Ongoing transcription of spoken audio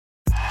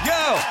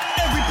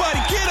Everybody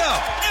get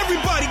up!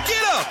 Everybody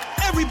get up!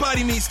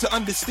 Everybody needs to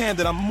understand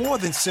that I'm more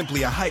than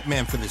simply a hype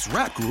man for this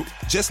rap group,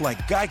 just like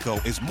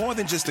Geico is more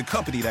than just a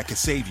company that can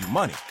save you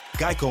money.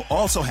 Geico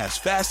also has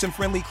fast and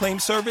friendly claim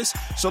service,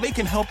 so they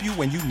can help you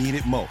when you need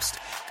it most.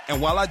 And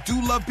while I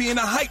do love being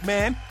a hype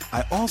man,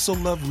 I also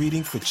love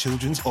reading for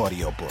children's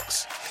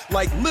audiobooks.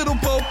 Like Little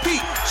Bo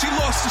Peep, she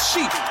lost the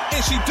sheep,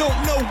 and she don't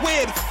know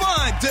where to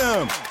find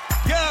them.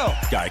 Go!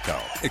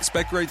 Geico.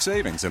 Expect great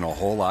savings and a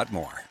whole lot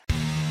more.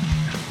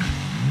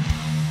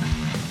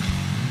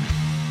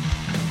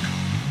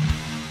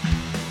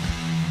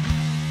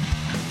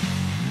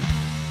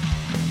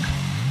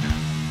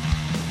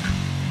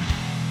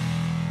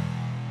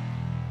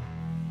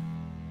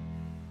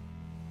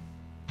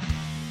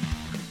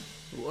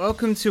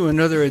 Welcome to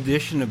another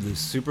edition of the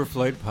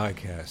SuperFlight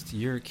podcast,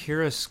 your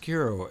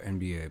chiaroscuro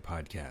NBA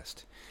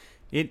podcast.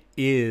 It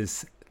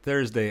is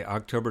Thursday,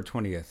 October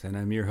 20th, and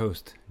I'm your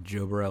host,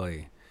 Joe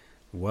Borelli.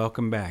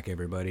 Welcome back,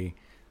 everybody.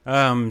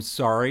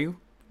 Sorry,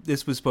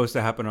 this was supposed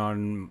to happen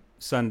on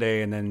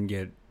Sunday and then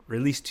get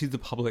released to the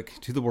public,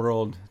 to the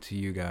world, to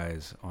you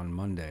guys on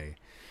Monday.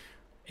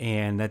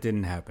 And that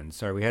didn't happen.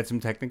 Sorry, we had some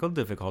technical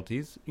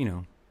difficulties. You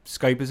know,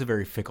 Skype is a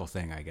very fickle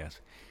thing, I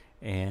guess.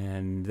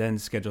 And then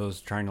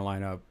schedules trying to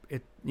line up.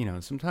 It,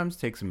 sometimes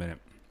takes a minute.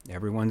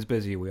 Everyone's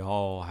busy. We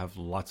all have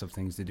lots of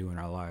things to do in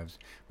our lives.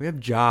 We have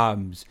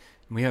jobs.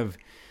 And we have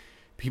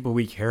people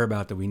we care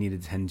about that we need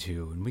to tend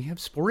to. And we have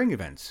sporting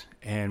events.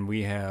 And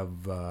we have,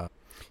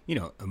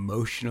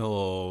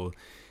 emotional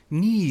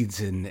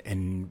needs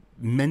and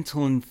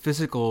mental and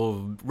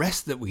physical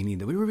rest that we need,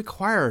 that we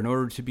require in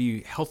order to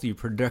be healthy,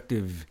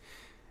 productive,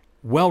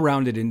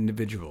 well-rounded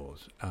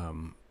individuals.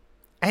 I'm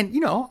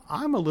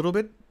a little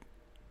bit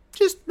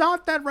just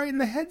not that right in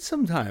the head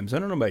sometimes. I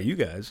don't know about you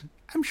guys.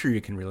 I'm sure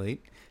you can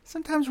relate.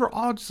 Sometimes we're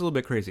all just a little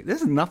bit crazy. This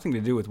has nothing to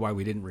do with why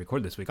we didn't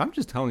record this week. I'm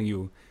just telling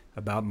you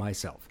about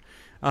myself.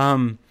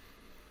 But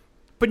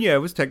yeah, it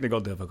was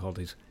technical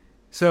difficulties.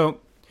 So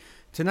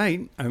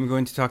tonight I'm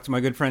going to talk to my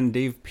good friend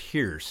Dave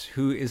Pierce,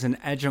 who is an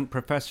adjunct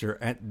professor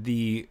at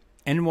the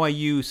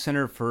NYU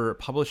Center for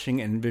Publishing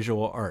and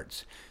Visual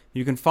Arts.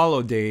 You can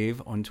follow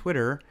Dave on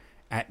Twitter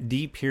at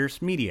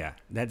dpiercemedia.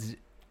 That's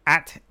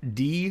at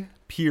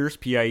dpierce,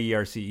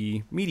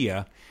 P-I-E-R-C-E,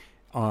 media,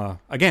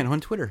 again,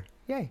 on Twitter.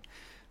 Yay.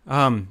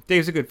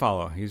 Dave's a good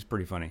follow. He's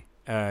pretty funny.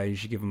 You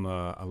should give him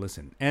a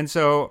listen. And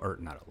so, or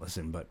not a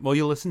listen, but, well,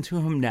 you'll listen to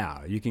him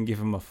now. You can give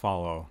him a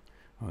follow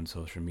on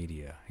social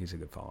media. He's a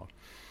good follow.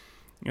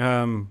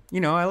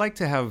 I like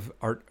to have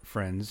art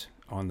friends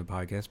on the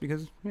podcast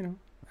because,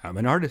 I'm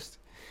an artist.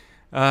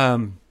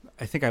 I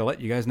think I let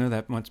you guys know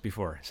that once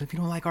before. So if you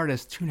don't like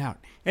artists, tune out.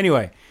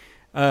 Anyway,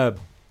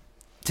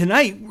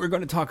 tonight, we're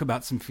going to talk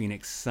about some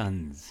Phoenix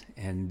Suns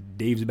and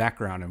Dave's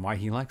background and why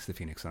he likes the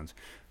Phoenix Suns.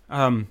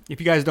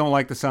 If you guys don't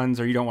like the Suns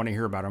or you don't want to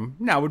hear about them,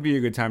 now would be a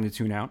good time to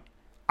tune out.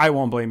 I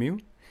won't blame you.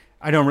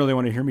 I don't really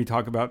want to hear me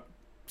talk about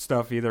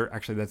stuff either.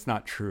 Actually, that's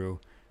not true.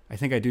 I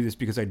think I do this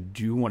because I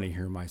do want to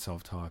hear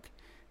myself talk.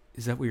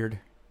 Is that weird?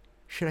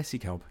 Should I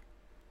seek help?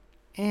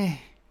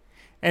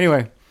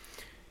 Anyway,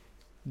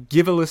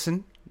 give a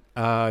listen.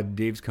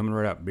 Dave's coming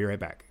right up. Be right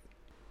back.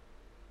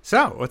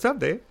 So, what's up,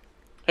 Dave?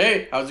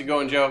 Hey, how's it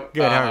going, Joe?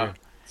 Good, how are you?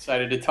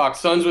 Excited to talk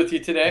Suns with you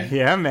today.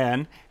 Yeah,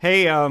 man.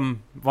 Hey, why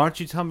don't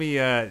you tell me,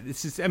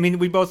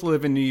 we both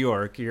live in New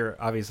York. You're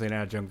obviously an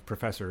adjunct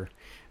professor,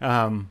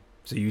 so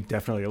you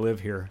definitely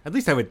live here. At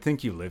least I would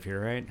think you live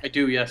here, right? I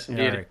do, yes,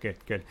 indeed. All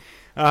right, good.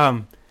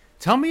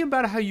 Tell me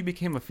about how you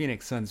became a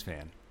Phoenix Suns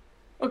fan.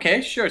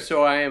 Okay, sure.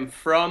 So I am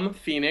from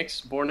Phoenix,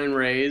 born and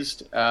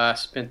raised,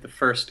 spent the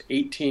first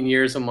 18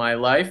 years of my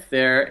life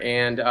there,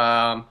 and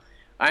I'm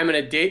going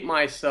to date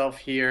myself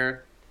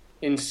here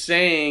in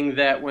saying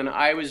that when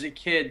I was a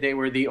kid, they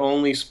were the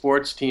only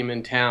sports team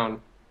in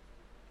town.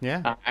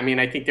 Yeah.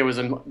 I think there was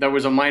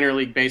a minor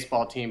league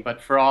baseball team,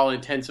 but for all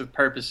intensive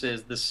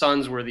purposes, the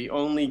Suns were the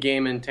only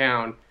game in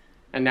town.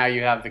 And now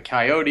you have the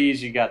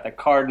Coyotes, you got the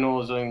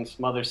Cardinals, and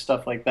some other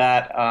stuff like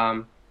that.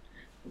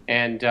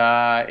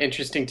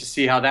 Interesting to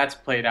see how that's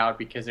played out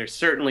because they're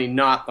certainly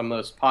not the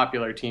most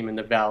popular team in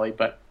the Valley.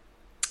 But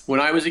when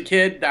I was a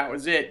kid, that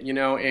was it,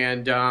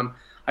 and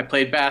I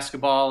played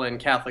basketball in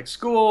Catholic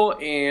school,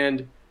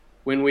 and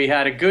when we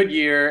had a good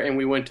year and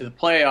we went to the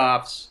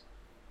playoffs,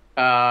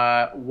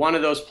 one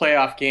of those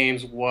playoff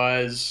games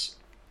was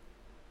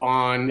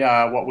on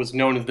what was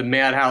known as the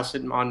Madhouse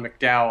on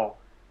McDowell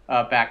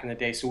back in the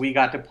day. So we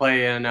got to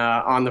play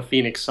on the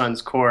Phoenix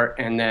Suns court,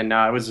 and then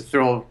it was a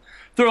thrill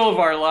of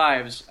our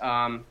lives.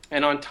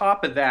 And on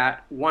top of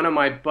that, one of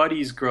my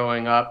buddies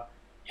growing up,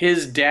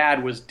 his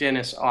dad was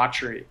Dennis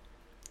Autry.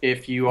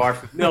 If you are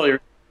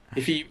familiar.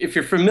 If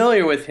you're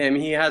familiar with him,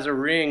 he has a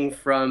ring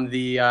from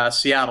the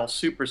Seattle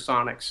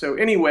Supersonics. So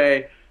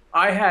anyway,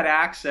 I had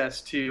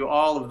access to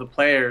all of the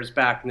players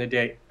back in the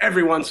day.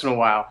 Every once in a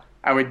while,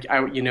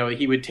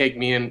 he would take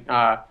me and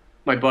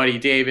my buddy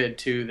David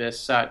to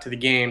the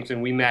games,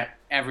 and we met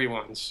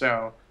everyone.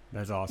 So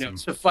that's awesome.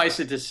 Suffice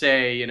it to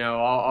say,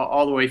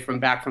 all the way from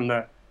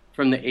the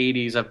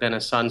 80s, I've been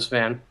a Suns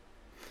fan.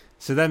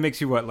 So that makes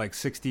you what, like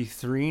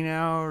 63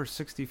 now or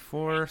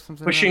 64 or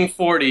something? Pushing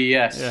 40,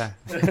 yes. Yeah.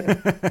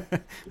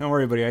 Don't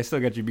worry, buddy. I still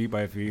got you beat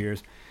by a few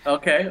years.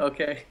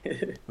 Okay.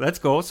 That's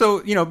cool.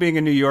 So, being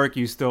in New York,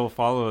 you still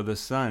follow the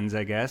Suns,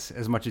 I guess,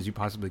 as much as you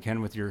possibly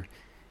can with your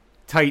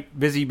tight,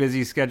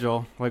 busy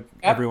schedule, like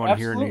everyone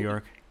here in New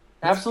York.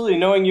 Absolutely.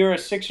 Knowing you're a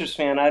Sixers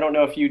fan, I don't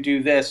know if you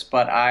do this,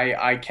 but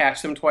I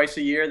catch them twice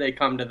a year. They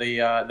come to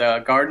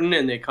the Garden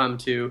and they come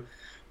to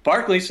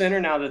Barclays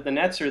Center now that the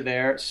Nets are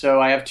there. So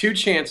I have two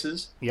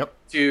chances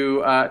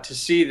to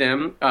see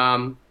them.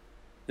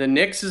 The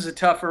Knicks is a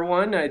tougher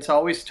one. It's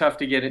always tough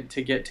to get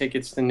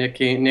tickets to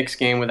Knicks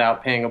game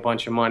without paying a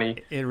bunch of money.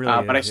 It really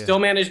is, but I still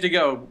manage to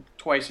go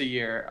twice a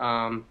year.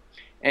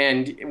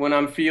 And when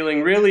I'm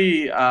feeling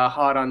really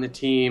hot on the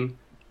team,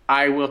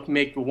 I will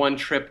make the one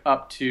trip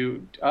up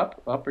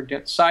or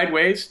down,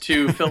 sideways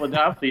to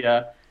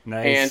Philadelphia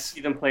and see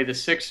them play the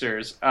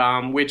Sixers,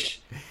 which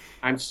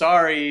I'm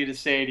sorry to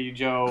say to you,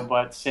 Joe,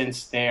 but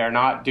since they are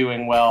not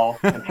doing well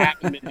and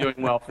haven't been doing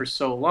well for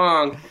so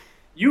long,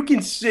 you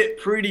can sit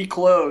pretty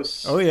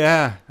close. Oh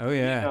yeah.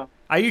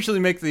 I usually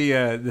make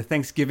the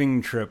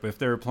Thanksgiving trip if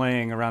they're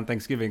playing around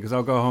Thanksgiving, because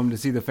I'll go home to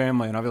see the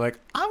family and I'll be like,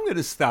 I'm going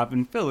to stop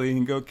in Philly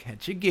and go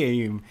catch a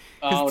game.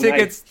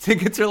 Because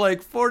tickets are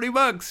like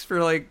 $40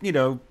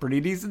 for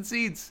pretty decent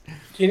seats.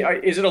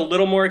 Is it a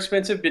little more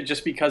expensive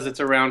just because it's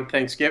around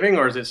Thanksgiving,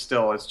 or is it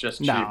still it's just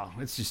cheap? No,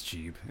 it's just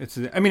cheap.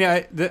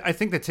 I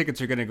think the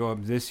tickets are going to go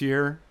up this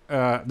year.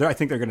 I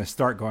think they're going to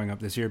start going up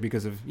this year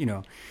because of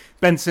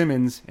Ben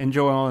Simmons and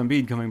Joel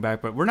Embiid coming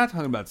back. But we're not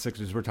talking about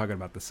Sixers. We're talking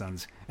about the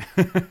Suns.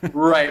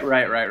 Right.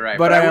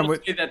 But I will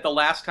say that the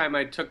last time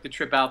I took the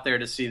trip out there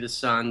to see the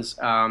Suns,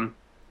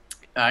 I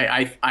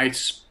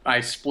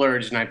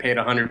splurged and I paid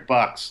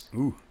 $100.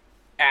 Ooh.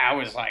 I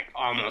was like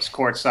almost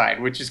courtside,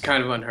 which is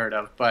kind of unheard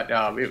of. But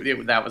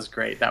that was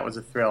great. That was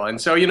a thrill.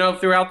 And so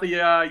throughout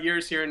the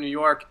years here in New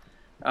York,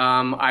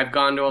 I've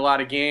gone to a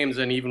lot of games,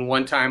 and even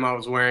one time I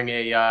was wearing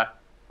a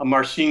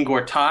Marcin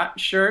Gortat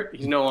shirt.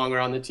 He's no longer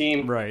on the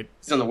team. Right.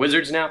 He's on the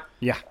Wizards now.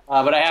 Yeah.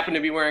 But I happened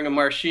to be wearing a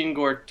Marcin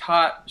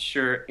Gortat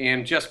shirt,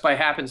 and just by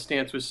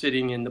happenstance was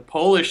sitting in the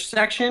Polish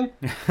section.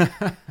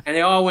 And they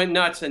all went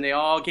nuts, and they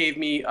all gave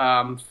me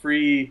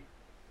free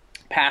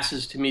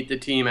passes to meet the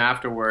team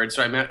afterwards.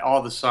 So I met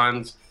all the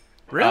Suns.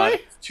 Really?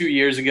 2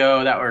 years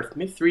ago,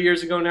 maybe 3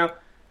 years ago now.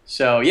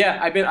 So yeah,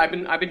 I've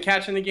been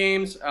catching the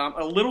games.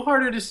 A little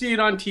harder to see it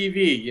on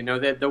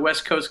TV. The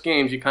West Coast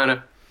games, you kind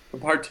of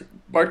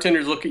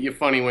bartenders look at you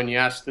funny when you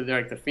ask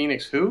the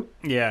Phoenix who.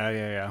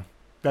 Yeah.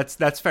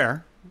 That's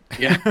fair.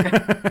 Yeah.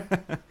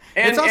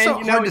 It's also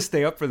hard to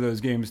stay up for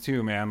those games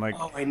too, man.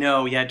 Oh, I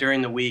know. Yeah,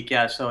 during the week.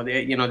 Yeah, so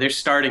they're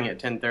starting at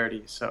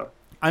 10:30. So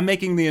I'm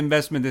making the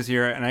investment this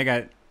year, and I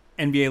got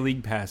NBA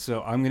League Pass,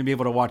 so I'm going to be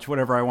able to watch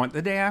whatever I want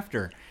the day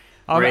after.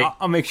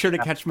 I'll make sure to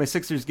catch my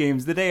Sixers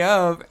games the day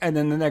of, and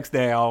then the next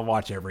day I'll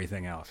watch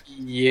everything else.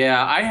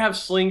 Yeah, I have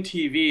Sling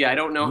TV. I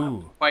don't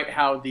know quite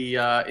how the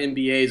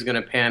NBA is going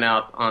to pan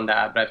out on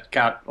that, but I've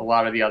got a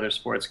lot of the other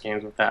sports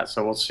games with that,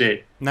 so we'll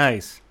see.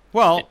 Nice.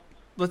 Well,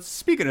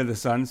 speaking of the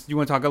Suns, do you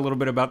want to talk a little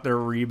bit about their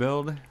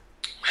rebuild?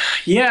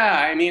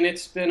 Yeah,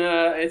 it's been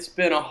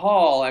a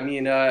haul.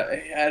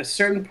 At a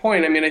certain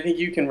point, I think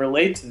you can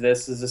relate to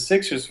this as a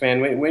Sixers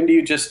fan. When do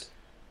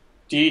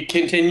you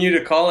continue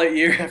to call it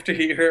year after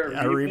year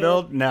a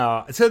rebuild?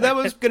 No. So that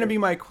was going to be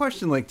my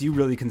question. Do you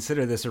really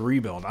consider this a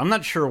rebuild? I'm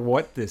not sure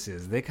what this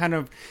is.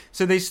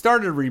 They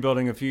started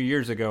rebuilding a few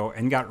years ago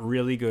and got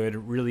really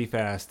good really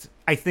fast,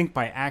 I think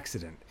by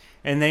accident.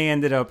 And they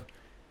ended up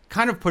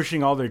kind of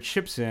pushing all their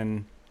chips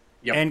in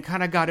and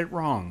kind of got it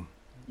wrong.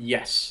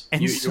 Yes.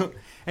 And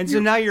so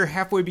now you're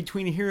halfway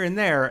between here and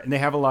there, and they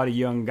have a lot of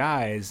young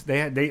guys.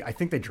 I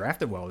think they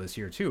drafted well this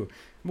year too.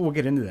 We'll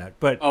get into that.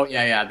 But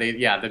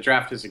the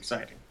draft is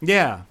exciting.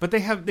 Yeah, but they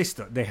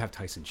have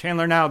Tyson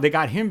Chandler now. They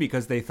got him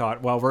because they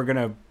thought, well, we're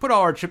gonna put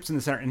all our chips in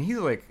the center, and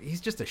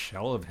he's just a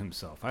shell of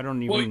himself. I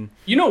don't even. Well,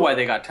 you know why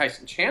they got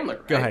Tyson Chandler,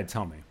 right? Go ahead,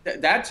 tell me.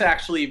 That's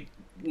actually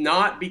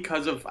not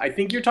because of. I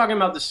think you're talking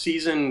about the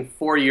season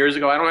 4 years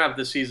ago. I don't have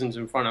the seasons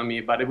in front of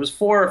me, but it was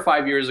 4 or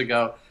 5 years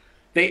ago.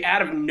 They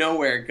out of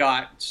nowhere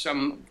got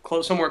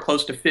somewhere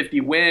close to 50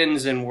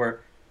 wins and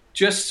were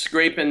just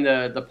scraping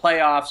the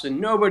playoffs, and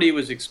nobody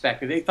was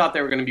expecting. They thought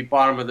they were going to be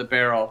bottom of the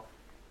barrel,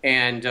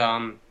 and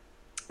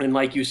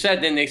like you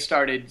said, then they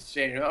started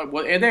saying,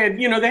 and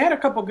they had a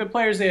couple good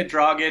players. They had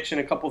Dragic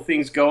and a couple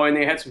things going.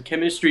 They had some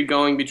chemistry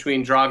going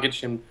between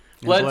Dragic and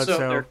Bledsoe,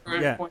 their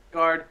current point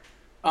guard,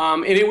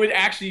 and it would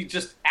actually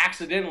just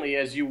accidentally,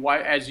 as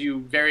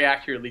you very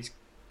accurately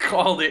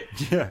called it,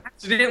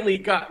 accidentally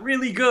got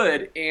really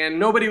good, and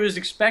nobody was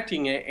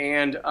expecting it.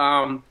 And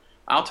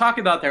I'll talk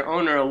about their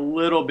owner a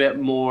little bit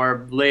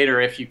more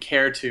later if you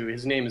care to.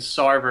 His name is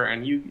Sarver,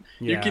 and you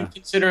can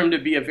consider him to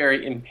be a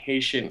very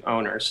impatient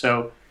owner.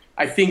 So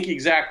I think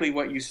exactly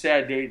what you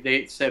said.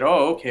 They said,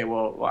 oh, okay,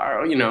 well,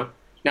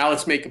 now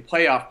let's make a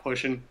playoff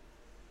push. And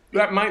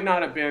that might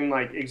not have been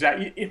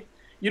exactly.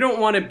 You don't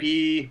want to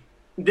be.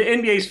 The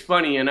NBA's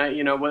funny, and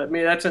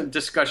that's a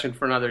discussion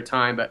for another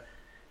time, but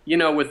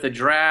with the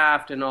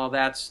draft and all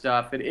that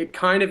stuff, it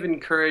kind of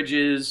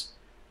encourages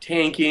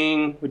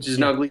tanking, which is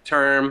an ugly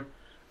term.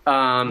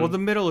 Well, the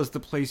middle is the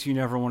place you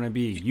never want to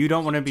be. You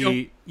don't want to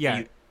be,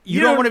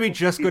 you don't want to be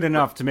just good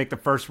enough to make the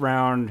first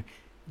round.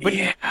 But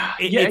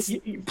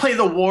you play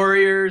the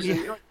Warriors.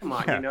 And, come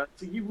on,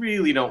 you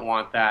really don't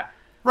want that.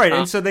 Right,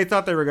 and so they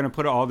thought they were going to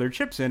put all their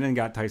chips in and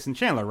got Tyson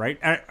Chandler, right?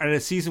 At a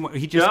season,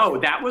 he just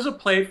that was a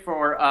play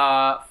for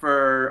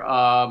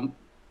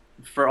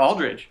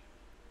Aldridge.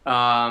 They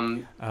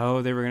were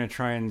going to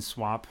try and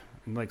swap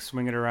and like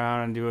swing it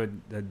around and do a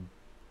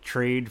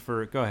trade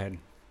for. Go ahead.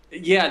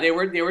 Yeah, they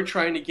were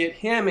trying to get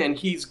him, and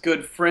he's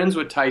good friends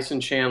with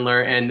Tyson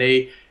Chandler, and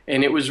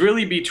it was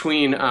really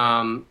between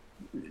them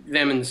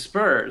and the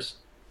Spurs,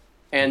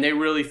 and they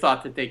really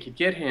thought that they could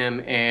get him,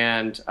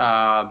 and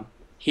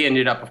he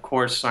ended up, of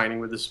course, signing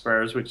with the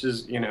Spurs, which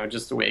is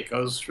just the way it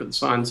goes for the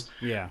Suns.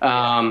 Yeah.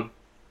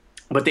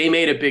 But they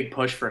made a big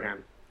push for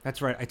him.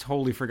 That's right. I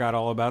totally forgot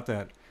all about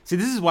that. See,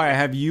 this is why I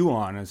have you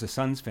on as a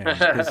Suns fan.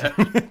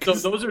 So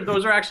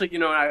those are actually,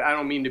 I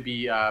don't mean to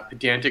be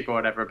pedantic or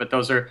whatever, but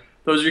those are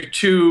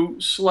two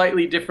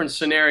slightly different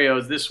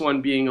scenarios. This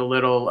one being a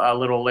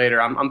little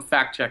later. I'm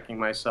fact checking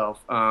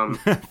myself.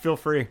 Feel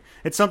free.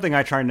 It's something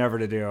I try never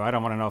to do. I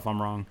don't want to know if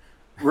I'm wrong.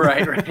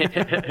 Right.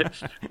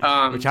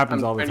 Which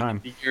happens all the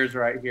time. The years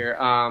right here.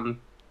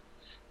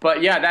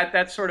 But yeah,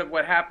 that's sort of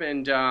what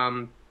happened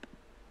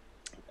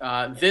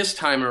this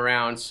time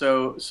around.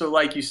 So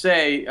like you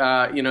say,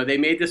 they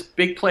made this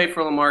big play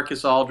for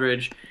LaMarcus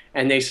Aldridge,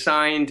 and they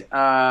signed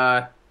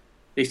Tyson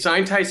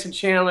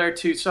Chandler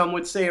to, some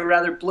would say, a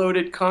rather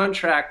bloated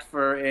contract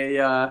for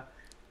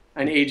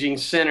an aging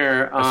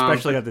center.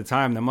 Especially at the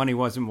time, the money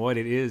wasn't what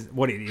it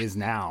is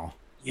now.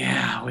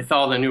 Yeah, with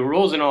all the new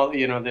rules and all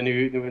the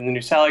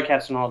new salary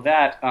caps and all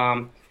that,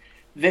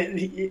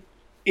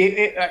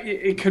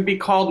 it could be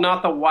called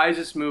not the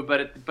wisest move,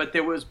 but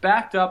it was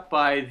backed up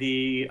by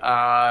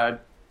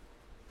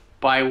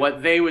by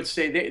what they would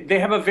say. They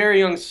have a very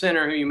young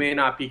center who you may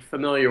not be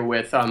familiar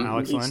with.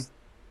 Alex Len.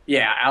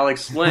 Yeah,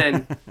 Alex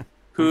Len.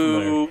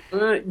 Who,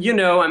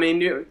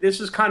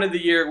 this is kind of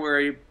the year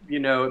where,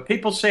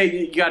 people say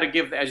you got to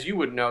give, as you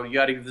would know, you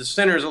got to give the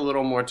centers a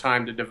little more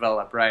time to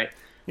develop, right?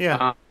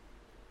 Yeah.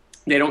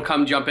 They don't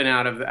come jumping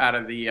out of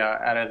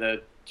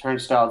the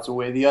turnstiles the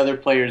way the other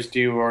players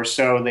do, or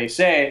so they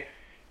say.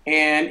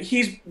 And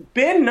he's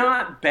been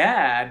not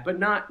bad, but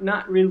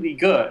not really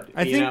good.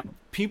 I think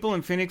people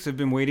in Phoenix have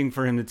been waiting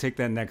for him to take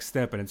that next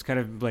step, and it's kind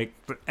of like,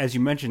 as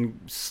you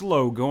mentioned,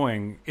 slow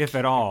going, if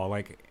at all.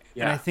 Like.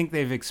 Yeah. And I think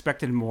they've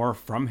expected more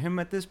from him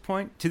at this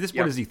point. To this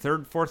point, is he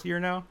third, fourth year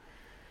now?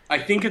 I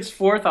think it's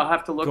fourth. I'll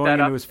have to look that up. Going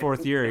into his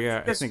fourth year,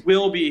 yeah. This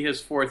will be his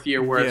fourth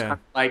year, where it's kind of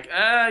like,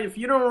 if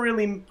you don't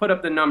really put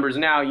up the numbers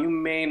now, you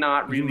may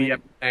not really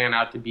pan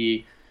out to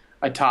be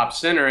a top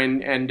center.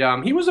 And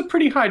he was a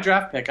pretty high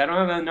draft pick. I don't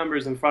have the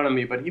numbers in front of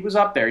me, but he was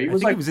up there. He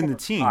was in the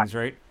teens,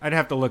 right? I'd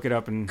have to look it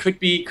up. And Could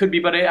be,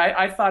 but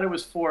I thought it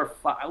was 4 or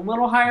 5, a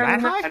little higher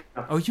than that.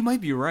 Oh, you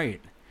might be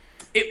right.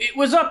 It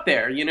was up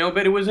there,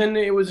 but it was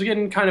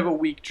in kind of a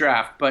weak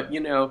draft. But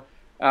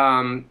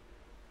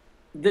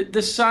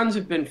the Suns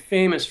have been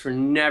famous for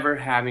never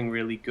having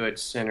really good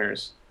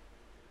centers.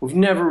 We've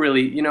never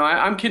really,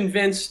 I'm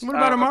convinced. What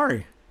about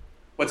Amari?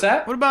 What's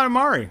that? What about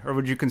Amari? Or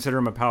would you consider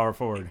him a power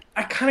forward?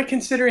 I kind of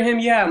consider him,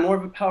 more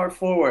of a power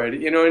forward.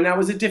 And that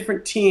was a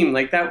different team.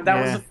 Like that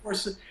was of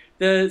course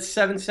the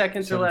 7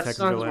 seconds or less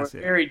Suns were a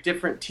very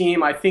different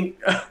team. I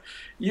think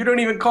you don't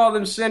even call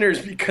them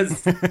centers,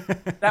 because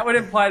that would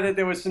imply that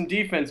there was some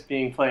defense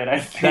being played, I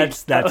think.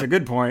 That's a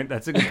good point.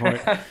 That's a good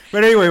point.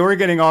 But anyway, we're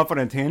getting off on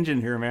a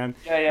tangent here, man.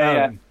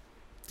 Yeah.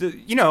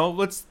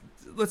 Let's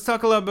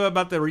talk a little bit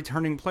about the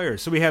returning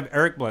players. So we have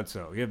Eric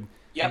Bledsoe. You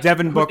have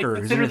Devin Booker.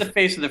 Consider the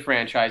face of the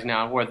franchise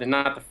now, or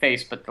not the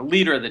face, but the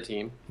leader of the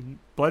team.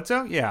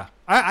 Bledsoe? Yeah.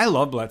 I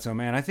love Bledsoe,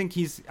 man. I think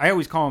I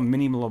always call him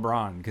mini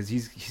LeBron, because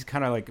he's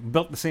kind of like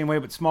built the same way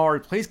but smaller. He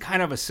plays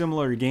kind of a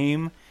similar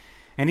game,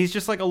 and he's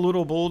just like a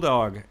little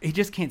bulldog. He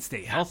just can't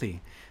stay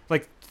healthy.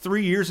 Like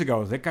 3 years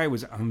ago, that guy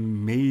was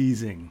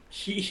amazing.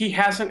 He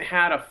hasn't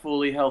had a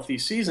fully healthy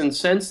season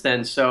since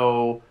then,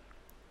 so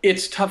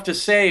it's tough to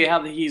say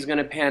how he's going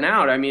to pan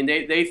out. I mean,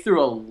 they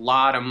threw a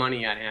lot of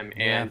money at him,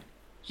 and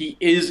he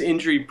is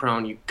injury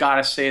prone. You got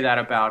to say that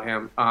about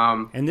him.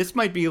 And this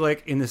might be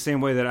like in the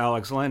same way that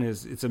Alex Len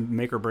is. It's a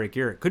make or break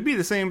year. It could be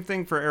the same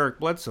thing for Eric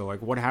Bledsoe.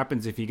 Like, what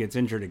happens if he gets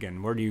injured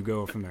again? Where do you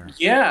go from there?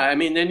 Yeah, I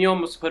mean, then you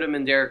almost put him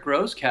in Derrick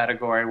Rose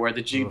category, where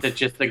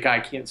the guy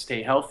can't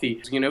stay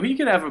healthy. He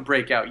could have a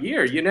breakout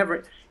year. You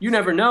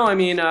never know. I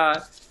mean,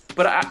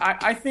 but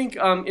I think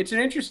it's an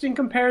interesting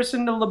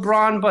comparison to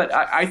LeBron. But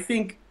I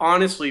think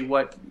honestly,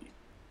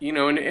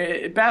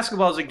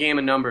 basketball is a game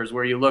of numbers,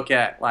 where you look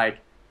at like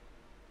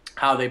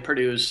how they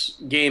produce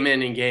game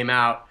in and game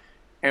out.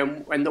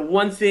 And the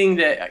one thing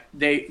that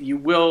you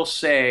will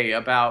say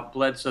about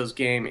Bledsoe's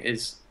game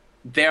is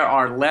there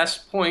are less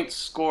points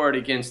scored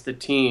against the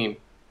team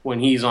when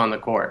he's on the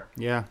court.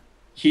 Yeah.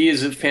 He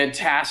is a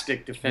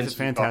fantastic defensive. He's a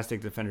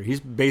fantastic defender. He's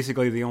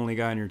basically the only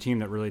guy on your team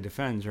that really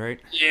defends, right?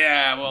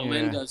 Yeah, well,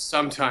 Lynn does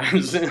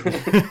sometimes.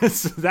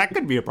 So that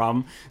could be a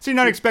problem. So you're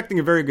not expecting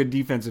a very good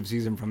defensive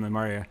season from them,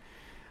 are you?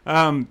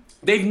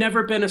 They've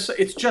never been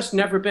it's just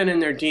never been in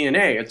their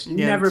DNA. It's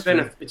never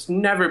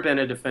been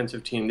a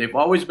defensive team. They've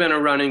always been a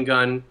run and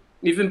gun,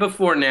 even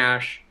before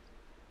Nash.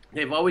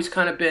 They've always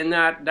kind of been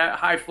that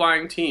high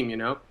flying team, you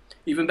know.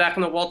 Even back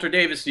in the Walter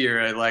Davis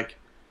era, like,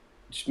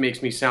 just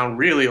makes me sound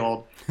really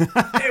old.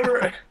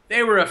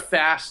 They were a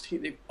fast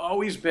team. They've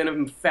always been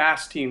a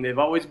fast team. They've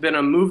always been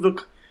a move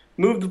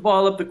the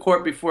ball up the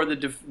court before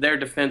their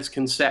defense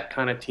can set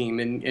kind of team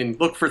and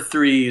look for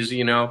threes,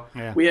 you know.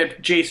 Yeah. We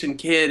had Jason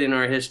Kidd in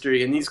our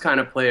history and these kind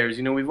of players.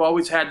 You know, we've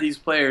always had these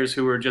players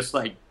who were just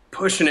like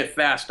pushing it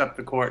fast up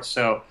the court.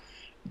 So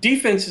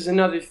defense is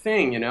another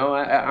thing, you know.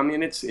 I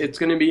mean, it's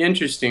going to be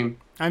interesting.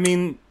 I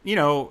mean, you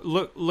know,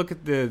 look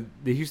at the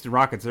Houston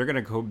Rockets. They're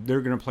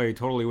gonna play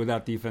totally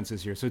without defense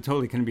this year, so it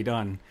totally can be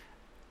done.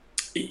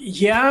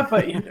 Yeah,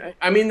 but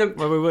I mean,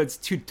 it's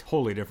two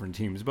totally different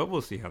teams, but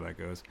we'll see how that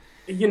goes.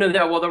 You know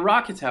that. Well, the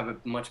Rockets have a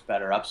much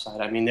better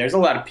upside. I mean, there's a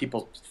lot of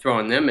people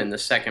throwing them in the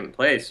second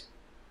place,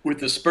 with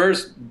the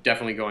Spurs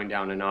definitely going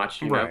down a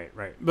notch. You know?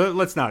 Right. But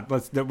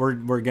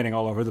we're getting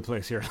all over the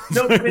place here.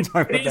 No,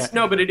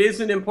 but it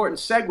is an important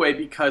segue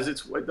because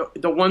it's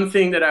the one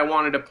thing that I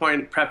wanted to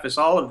preface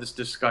all of this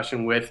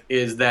discussion with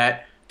is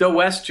that the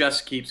West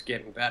just keeps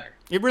getting better.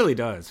 It really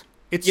does.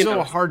 It's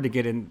so hard to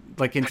get into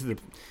the.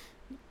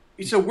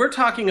 So we're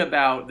talking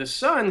about the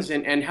Suns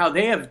and how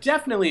they have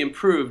definitely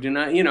improved. And,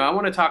 I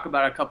want to talk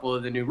about a couple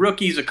of the new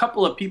rookies, a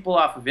couple of people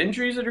off of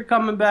injuries that are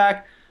coming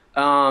back.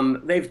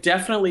 They've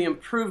definitely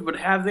improved, but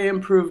have they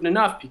improved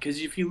enough? Because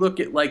if you look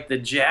at, like, the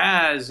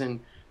Jazz and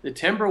the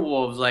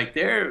Timberwolves, like,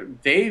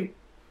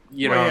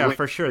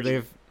 for sure.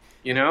 The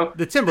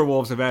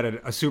Timberwolves have added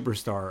a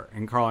superstar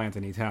in Karl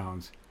Anthony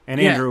Towns. And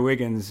Andrew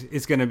Wiggins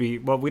is going to be,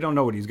 well, we don't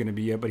know what he's going to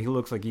be yet, but he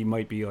looks like he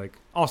might be, like,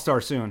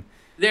 all-star soon.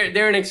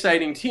 They're an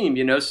exciting team,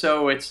 you know.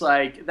 So it's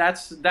like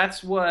that's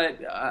what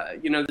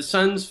the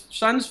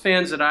Suns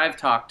fans that I've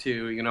talked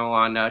to, you know,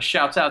 on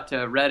shouts out to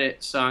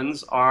Reddit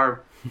Suns,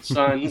 our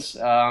Suns.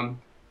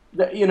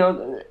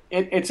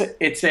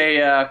 It's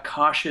a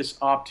cautious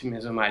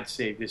optimism, I'd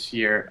say, this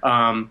year.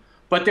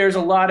 But there's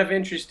a lot of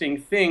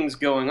interesting things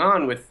going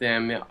on with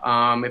them.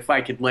 If I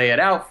could lay it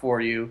out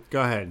for you,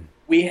 go ahead.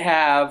 We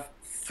have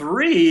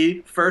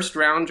 3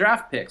 first-round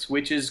draft picks,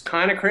 which is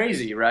kind of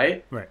crazy,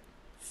 right? Right.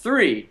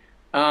 3.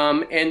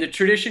 And the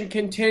tradition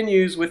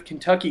continues with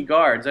Kentucky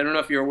guards. I don't know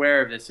if you're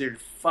aware of this. There are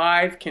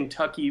 5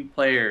 Kentucky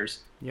players.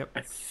 Yep.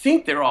 I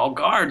think they're all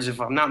guards,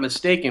 if I'm not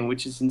mistaken,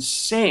 which is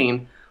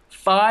insane.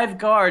 5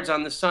 guards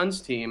on the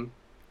Suns team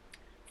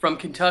from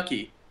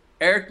Kentucky.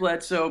 Eric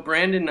Bledsoe,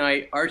 Brandon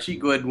Knight, Archie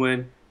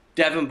Goodwin,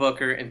 Devin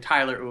Booker, and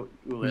Tyler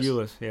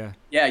Ulis.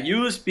 Yeah,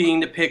 Ulis being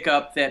the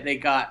pickup that they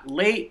got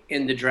late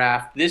in the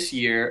draft this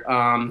year.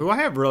 Who I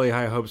have really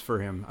high hopes for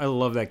him. I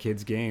love that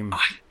kid's game.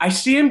 I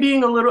see him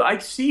being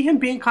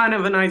kind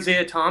of an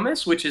Isaiah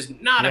Thomas, which is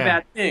not a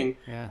bad thing.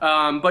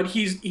 Yeah. But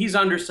he's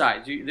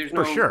undersized. There's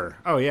no, for sure.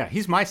 Oh yeah,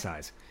 he's my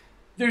size.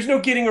 There's no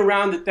getting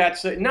around that.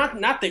 That's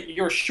not that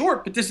you're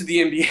short, but this is the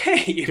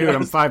NBA. Dude,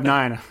 I'm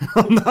 5'9".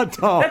 I'm not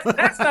tall.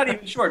 That's not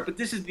even short, but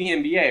this is the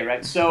NBA,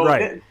 right? So.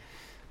 Right.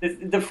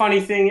 The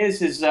funny thing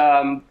is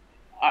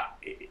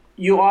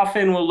you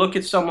often will look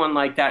at someone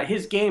like that.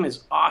 His game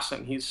is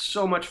awesome. He's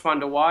so much fun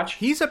to watch.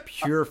 He's a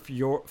pure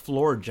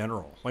floor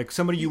general, like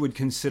somebody you would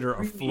consider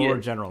a floor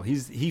general.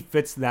 He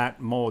fits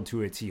that mold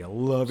to a T. I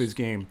love his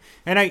game,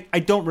 and I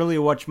don't really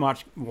watch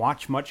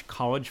much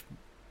college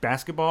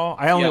basketball.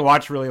 I only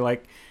watch really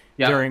like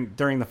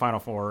during the Final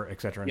Four,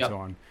 etc. and so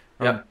on.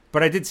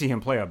 But I did see him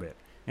play a bit.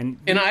 And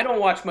I don't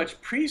watch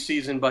much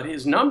preseason, but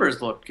his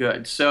numbers look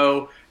good.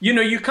 So,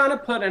 you kind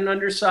of put an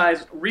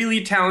undersized,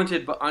 really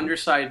talented but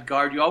undersized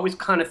guard. You always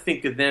kind of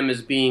think of them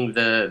as being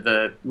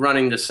the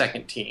running the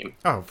second team.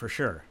 Oh, for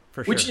sure.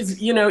 Which is,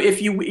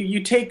 if you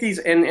take these,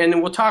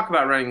 and we'll talk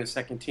about running the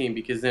second team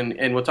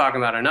and we'll talk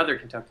about another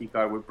Kentucky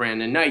guard with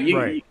Brandon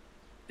Knight.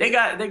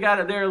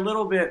 They're a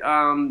little bit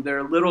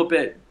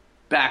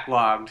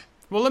backlogged.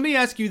 Well, let me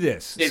ask you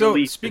this.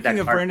 So, speaking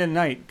of Brandon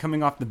Knight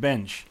coming off the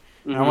bench.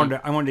 Mm-hmm.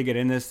 I wanted to get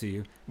in this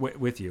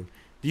with you.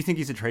 Do you think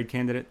he's a trade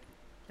candidate?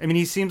 I mean,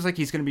 he seems like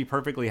he's going to be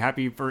perfectly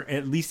happy for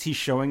at least he's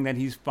showing that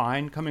he's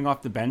fine coming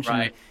off the bench,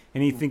 right.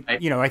 and I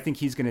think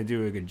he's going to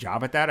do a good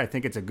job at that. I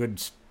think it's a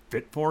good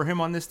fit for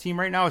him on this team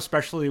right now,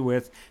 especially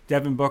with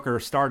Devin Booker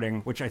starting,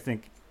 which I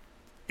think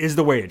is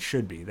the way it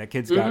should be. That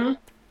kid's got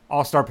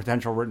all-star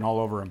potential written all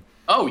over him.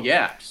 Oh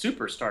yeah,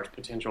 superstar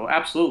potential,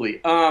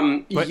 absolutely.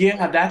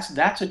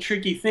 That's a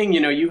tricky thing.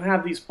 You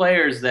have these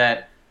players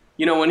that.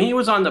 When he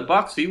was on the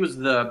Bucks, he was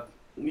that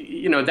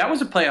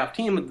was a playoff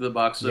team with the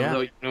Bucks, although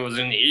it was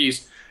in the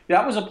East.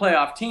 That was a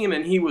playoff team,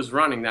 and he was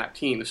running that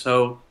team.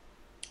 So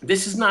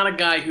this is not a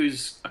guy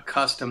who's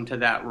accustomed to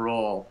that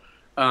role.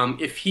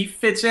 If he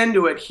fits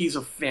into it, he's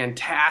a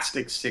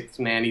fantastic sixth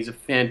man. He's a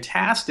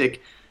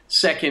fantastic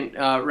second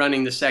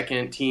running the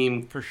second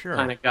team For sure.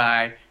 kind of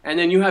guy. And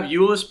then you have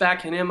Ulis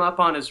backing him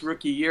up on his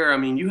rookie year. I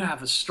mean, you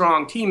have a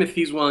strong team if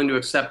he's willing to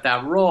accept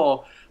that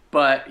role.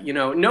 But,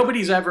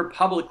 nobody's ever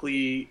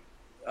publicly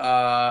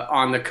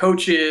on the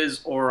coaches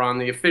or on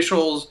the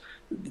officials,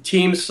 the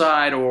team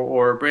side,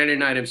 or Brandon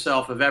Knight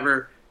himself have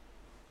ever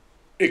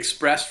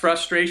expressed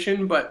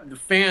frustration. But the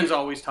fans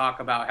always talk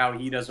about how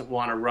he doesn't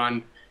want to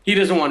run. He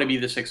doesn't want to be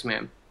the sixth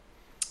man.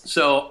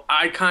 So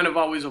I kind of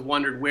always have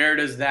wondered, where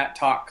does that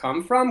talk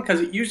come from? Because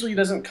it usually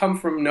doesn't come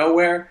from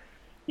nowhere.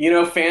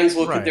 Fans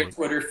look at their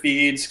Twitter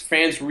feeds.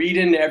 Fans read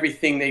into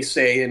everything they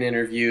say in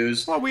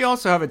interviews. Well, we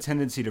also have a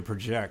tendency to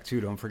project,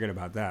 too. Don't forget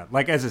about that.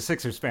 Like, as a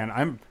Sixers fan,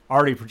 I'm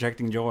already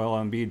projecting Joel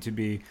Embiid to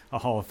be a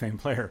Hall of Fame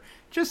player.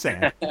 Just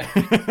saying.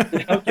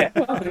 Okay.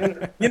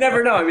 Well, you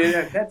never know. I mean,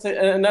 that's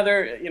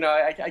another,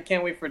 I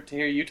can't wait to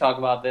hear you talk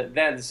about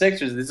the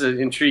Sixers. This is an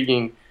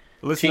intriguing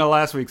Listen to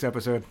last week's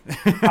episode.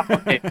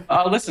 Okay,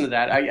 I'll listen to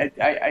that.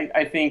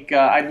 I think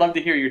I'd love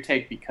to hear your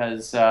take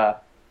because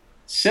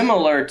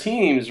similar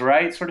teams,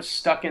 right, sort of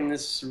stuck in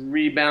this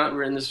rebuild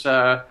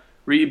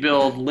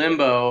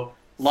limbo.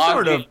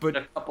 Sort of, but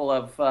a couple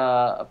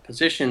of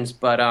positions,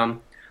 but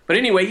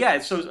anyway, yeah.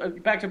 So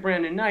back to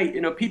Brandon Knight.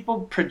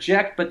 People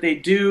project, but they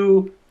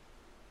do.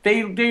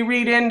 They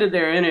read into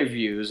their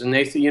interviews, and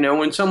they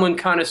when someone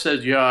kind of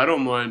says, "Yeah, I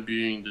don't mind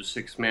being the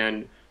sixth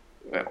man."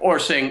 Or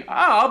saying,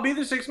 I'll be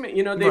the sixth man.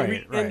 They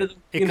read into the...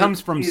 It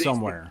comes from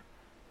somewhere.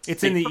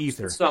 It's in the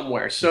ether.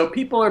 Somewhere. So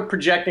people are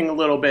projecting a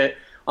little bit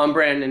on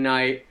Brandon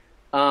Knight.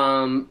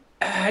 I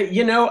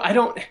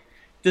don't...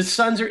 The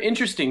Suns are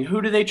interesting.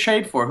 Who do they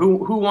trade for?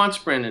 Who wants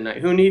Brandon Knight?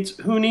 Who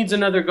needs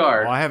another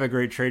guard? Well, I have a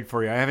great trade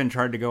for you. I haven't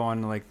tried to go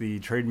on like the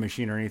trade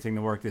machine or anything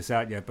to work this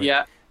out yet, but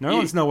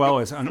Nerlens Noel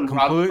is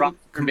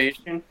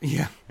completely...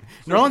 Yeah.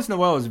 Nerlens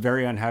Noel is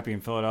very unhappy in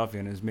Philadelphia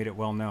and has made it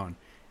well known.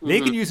 They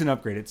could use an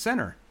upgrade at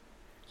center.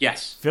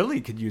 Yes.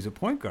 Philly could use a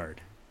point guard.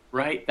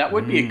 Right. That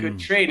would be a good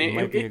trade.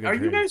 Are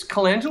you guys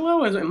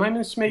Colangelo? Am I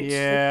mismaking?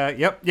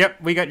 Yeah.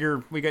 Yep. We got your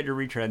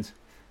retreads.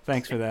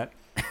 Thanks for that.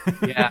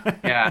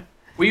 Yeah.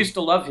 We used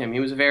to love him. He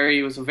was a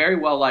very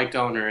well liked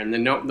owner. And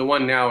the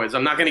one now is,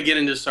 I'm not going to get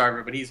into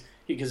Sarver, but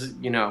because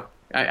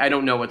I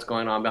don't know what's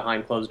going on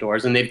behind closed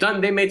doors, and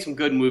they made some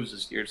good moves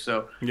this year.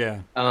 So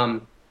yeah.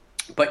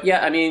 But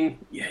yeah, I mean,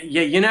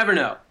 you never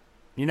know.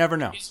 You never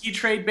know. Is he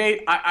trade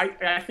bait?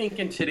 I think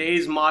in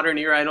today's modern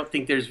era, I don't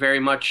think there's very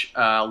much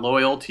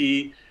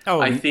loyalty.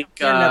 Oh, I think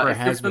there never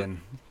has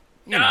been.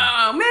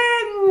 Oh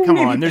man! Come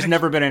on, there's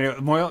never been any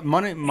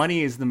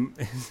money is the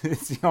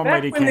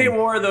almighty Back when king. they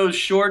wore those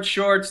short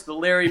shorts, the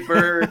Larry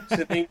Birds,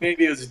 I think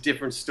maybe it was a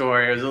different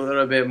story. It was a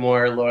little bit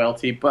more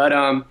loyalty, but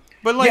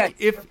like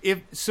if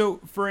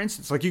for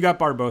instance, like you got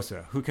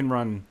Barbosa who can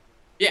run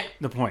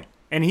the point.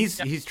 And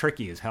he's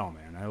tricky as hell,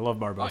 man. I love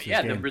Barbosa's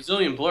game. The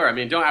Brazilian blur. I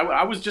mean,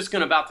 I was just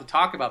about to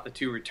talk about the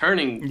two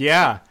returning.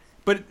 Yeah,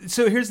 but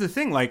so here's the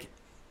thing: like,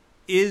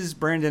 is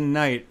Brandon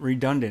Knight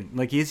redundant?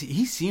 Like, he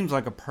seems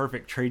like a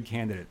perfect trade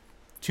candidate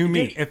to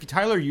me. If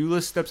Tyler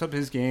Ulis steps up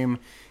his game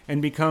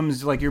and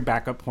becomes like your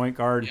backup point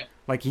guard,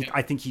 I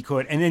think he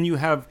could, and then you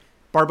have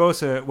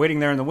Barbosa waiting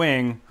there in the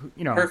wing.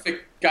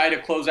 Perfect guy to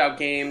close out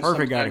games.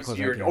 Perfect guy to close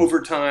out games.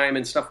 Overtime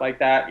and stuff like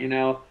that.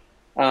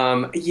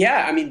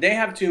 I mean, they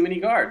have too many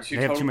guards. They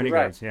have too many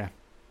guards, yeah.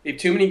 They have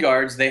too many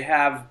guards. They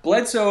have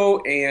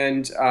Bledsoe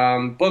and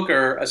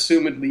Booker,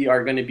 assumedly,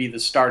 are going to be the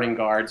starting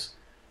guards.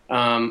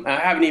 I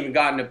haven't even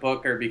gotten to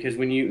Booker because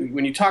when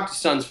you talk to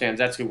Suns fans,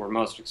 that's who we're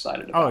most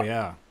excited about. Oh,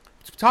 yeah.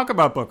 Talk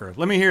about Booker.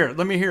 Let me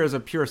hear as a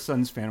pure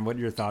Suns fan what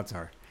your thoughts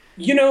are.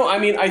 I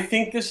mean, I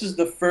think this is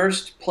the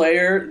first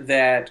player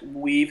that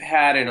we've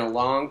had in a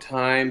long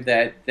time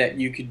that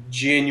you could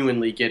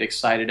genuinely get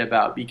excited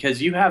about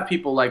because you have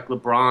people like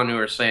LeBron who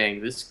are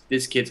saying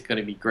this kid's going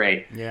to be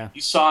great. Yeah. You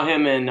saw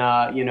him in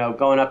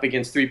going up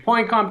against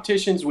 3-point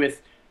competitions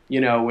with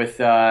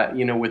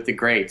the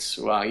greats.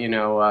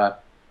 Well,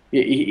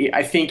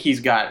 I think he's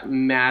got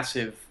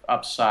massive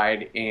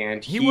upside,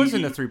 and he was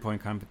in a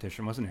 3-point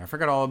competition, wasn't he? I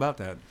forgot all about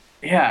that.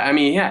 Yeah, I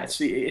mean, it's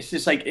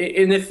just like,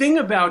 and the thing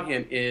about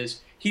him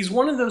is he's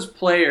one of those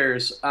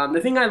players.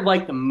 The thing I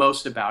like the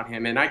most about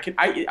him, and I could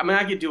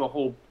do a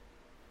whole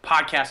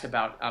podcast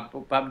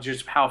about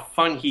just how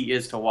fun he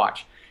is to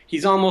watch.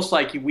 He's almost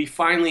like we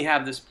finally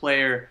have this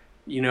player,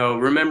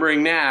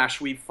 remembering Nash.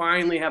 We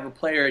finally have a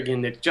player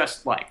again that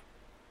just like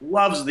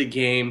loves the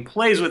game,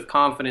 plays with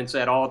confidence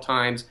at all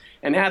times,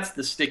 and that's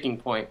the sticking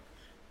point.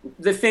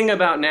 The thing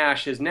about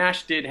Nash is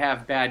Nash did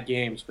have bad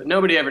games, but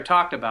nobody ever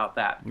talked about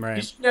that. Right.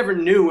 You just never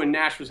knew when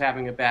Nash was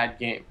having a bad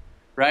game,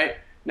 right?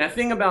 Now, the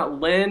thing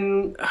about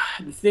Len,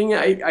 the thing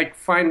I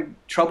find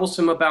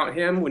troublesome about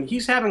him, when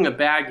he's having a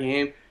bad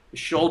game, his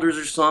shoulders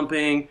are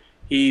slumping,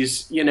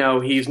 he's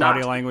not...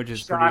 Body language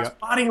is pretty...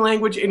 Body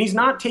language, and he's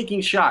not taking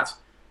shots.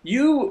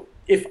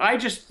 If I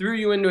just threw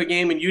you into a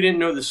game and you didn't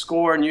know the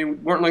score and you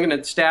weren't looking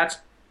at the stats,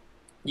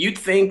 you'd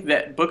think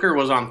that Booker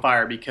was on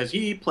fire because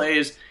he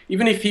plays,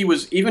 even if he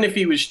was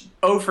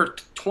 0 for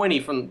 20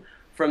 from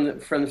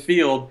the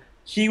field,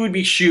 he would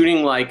be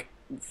shooting like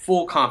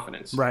full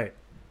confidence. Right.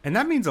 And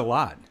that means a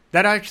lot.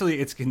 That actually,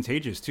 it's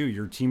contagious too.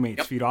 Your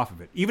teammates feed off of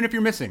it, even if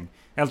you're missing.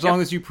 As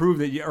long as you prove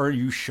that,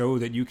 you show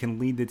that you can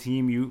lead the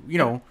team, you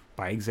know,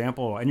 by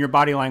example, and your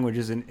body language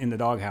isn't in the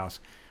doghouse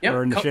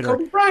or in the shitter.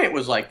 Kobe Bryant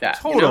was like that.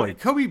 Totally, you know?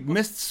 Kobe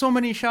missed so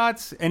many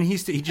shots, and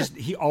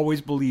he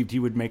always believed he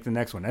would make the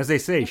next one. As they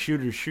say,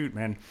 shooters shoot,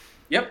 man.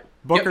 Yep.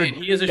 Booker and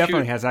he is a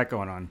definitely shooter. has that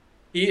going on.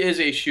 He is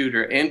a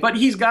shooter, but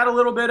he's got a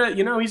little bit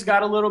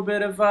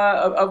of,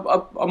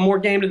 a more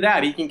game to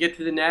that. He can get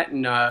to the net,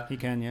 and he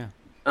can, yeah.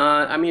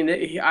 I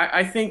mean,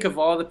 I think of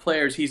all the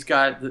players he's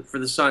got for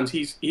the Suns,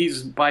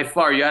 he's by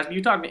far.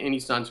 You talk to any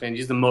Suns fan,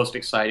 he's the most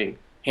exciting,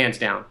 hands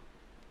down.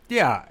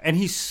 Yeah, and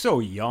he's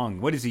so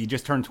young. What is he?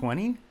 Just turned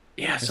 20?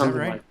 Yeah, is something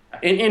that right?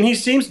 like that. And he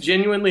seems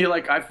genuinely,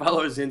 like, I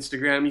follow his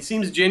Instagram. He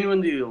seems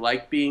genuinely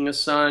like being a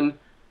Sun.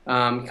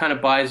 Kind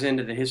of buys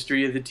into the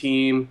history of the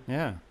team.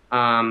 Yeah.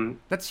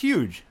 That's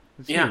huge.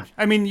 That's yeah. huge.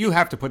 I mean, you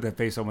have to put that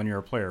face on when you're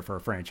a player for a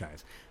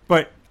franchise.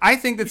 But I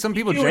think that some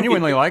people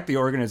genuinely like the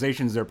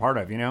organizations they're part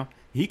of, you know?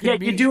 You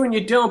do and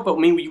you don't, but I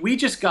mean, we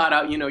just got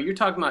out, you're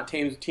talking about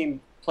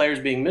team players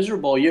being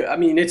miserable.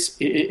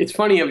 It's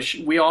funny,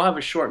 we all have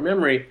a short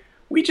memory.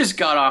 We just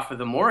got off of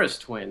the Morris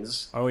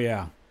twins. Oh,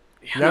 yeah.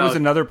 That was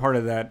another part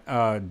of that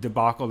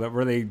debacle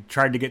where they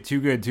tried to get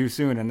too good too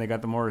soon, and they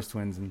got the Morris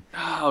twins.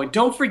 Oh,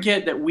 don't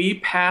forget that we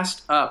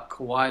passed up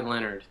Kawhi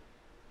Leonard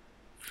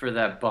for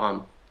that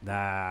bum.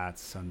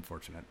 That's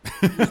unfortunate.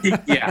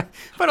 Yeah.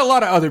 But a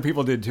lot of other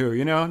people did too,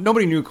 you know?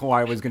 Nobody knew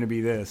Kawhi was going to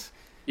be this.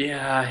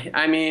 Yeah,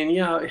 I mean,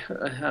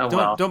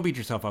 Don't beat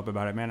yourself up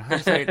about it, man.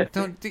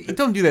 Don't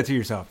do that to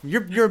yourself.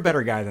 You're a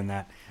better guy than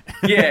that.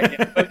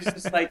 yeah, but it's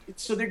just like,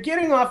 so they're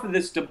getting off of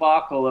this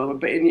debacle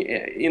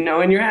and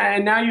now you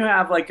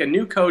have like a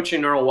new coach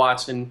in Earl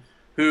Watson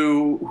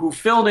who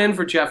filled in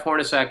for Jeff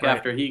Hornacek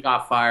after he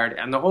got fired,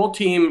 and the whole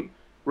team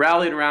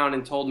rallied around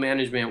and told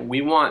management,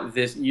 we want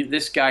this.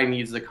 This guy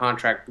needs the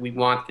contract. We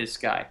want this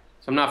guy.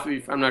 So I'm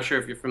not sure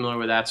if you're familiar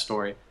with that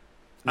story.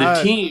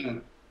 The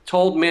team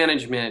told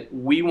management,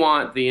 we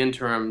want the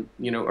interim.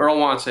 Earl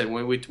Watson,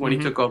 when he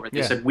took over,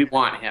 they said, we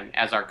want him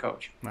as our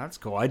coach. That's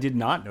cool. I did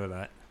not know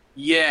that.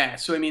 Yeah,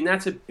 so I mean,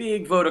 that's a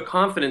big vote of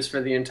confidence for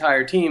the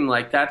entire team.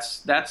 Like,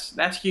 that's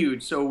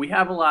huge. So we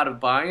have a lot of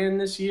buy-in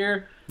this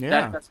year. Yeah.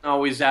 That doesn't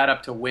always add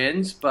up to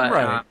wins, but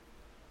right.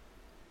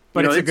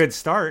 But it's a good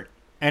start.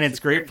 And it's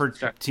great for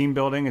team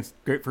building. It's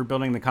great for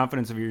building the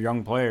confidence of your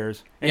young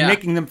players and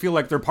making them feel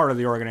like they're part of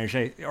the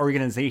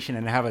organization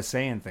and have a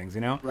say in things,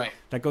 you know? Right.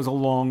 That goes a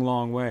long,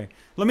 long way.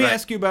 Let me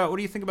ask you what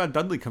do you think about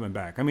Dudley coming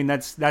back? I mean,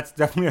 that's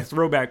definitely a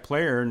throwback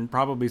player and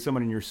probably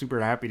someone you're super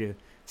happy to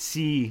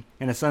see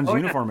in a Suns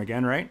uniform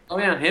again, right? Oh,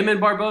 yeah. Him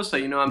and Barbosa,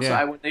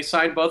 when they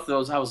signed both of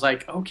those, I was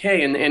like,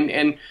 okay.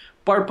 And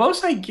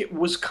Barbosa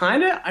was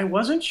I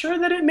wasn't sure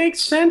that it makes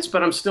sense,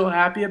 but I'm still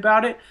happy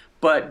about it.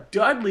 But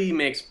Dudley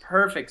makes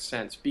perfect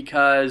sense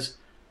because,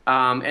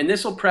 and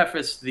this will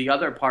preface the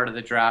other part of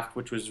the draft,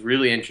 which was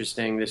really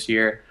interesting this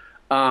year.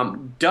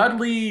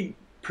 Dudley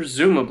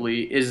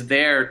presumably is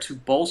there to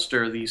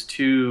bolster these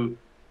two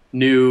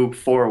new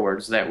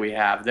forwards that we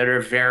have that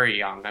are very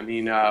young. I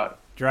mean,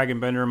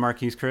 Dragon Bender and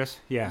Marquise Chris,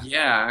 yeah.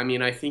 Yeah, I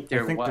mean, I think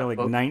they're like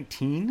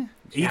 19,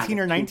 18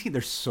 or 19.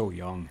 They're so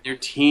young. They're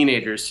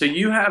teenagers. So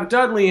you have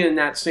Dudley in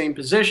that same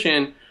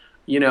position.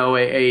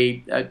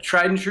 A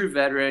tried and true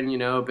veteran,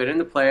 been in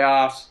the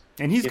playoffs.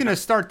 And he's going to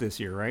start this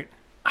year, right?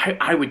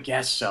 I would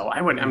guess so.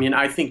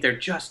 I think they're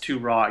just too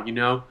raw,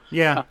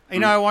 Yeah.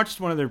 I watched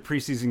one of their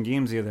preseason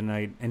games the other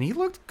night, and he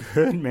looked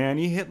good, man.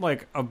 He hit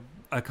like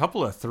a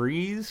couple of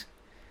threes.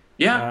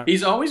 Yeah,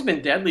 he's always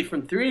been deadly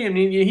from three. I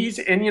mean, he's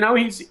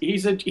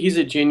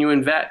a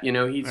genuine vet.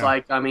 He's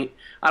like, I mean,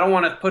 I don't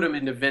want to put him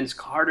into Vince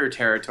Carter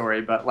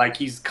territory, but like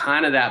he's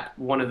kind of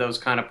one of those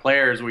kind of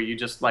players where you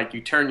just like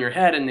you turn your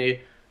head and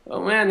they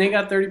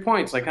got 30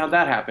 points. Like, how'd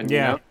that happen?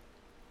 Yeah.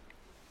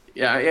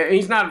 Yeah,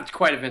 he's not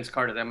quite a Vince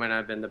Carter. That might not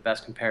have been the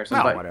best comparison.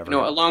 No, but, whatever.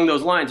 Along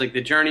those lines, like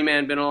the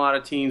journeyman been in a lot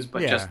of teams,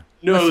 but just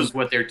knows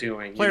what they're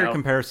doing. Player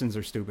comparisons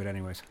are stupid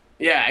anyways.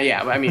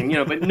 Yeah. I mean,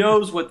 but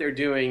knows what they're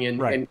doing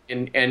and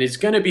is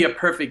going to be a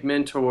perfect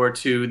mentor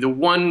to the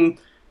one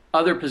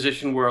other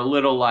position we're a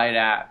little light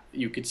at,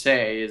 you could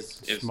say,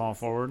 is small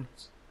forward.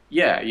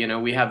 Yeah,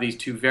 we have these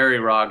two very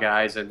raw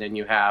guys, and then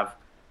you have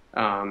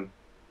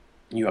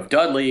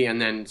Dudley,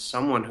 and then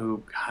someone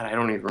who, God, I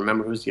don't even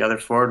remember who's the other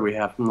forward we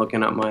have. I'm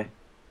looking up my...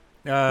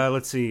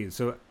 let's see.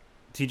 So,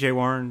 T.J.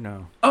 Warren?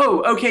 No.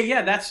 Oh, okay,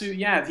 yeah,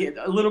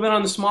 a little bit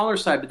on the smaller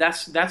side, but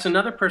that's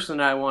another person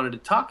that I wanted to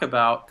talk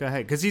about. Go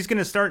ahead, because he's going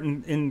to start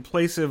in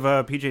place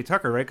of P.J.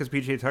 Tucker, right? Because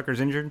P.J. Tucker's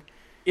injured.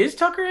 Is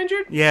Tucker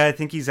injured? Yeah, I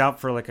think he's out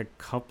for like a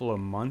couple of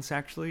months,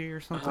 actually, or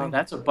something. Oh,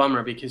 that's a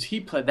bummer, because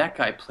that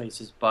guy plays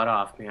his butt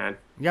off, man.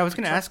 Yeah, I was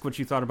going to ask what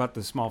you thought about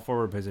the small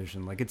forward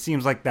position. Like, it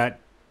seems like that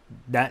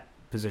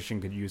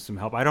position could use some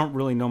help. I don't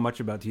really know much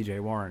about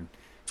TJ Warren.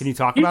 Can you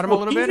talk about him a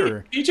little bit?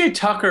 Or PJ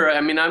Tucker, I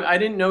mean, I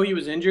didn't know he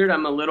was injured. I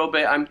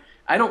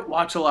don't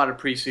watch a lot of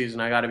preseason,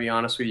 I got to be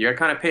honest with you. I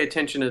kind of pay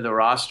attention to the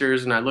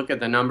rosters and I look at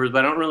the numbers,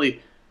 but I don't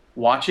really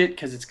watch it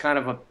because it's kind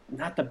of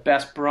not the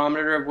best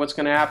barometer of what's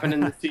going to happen in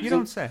the season. You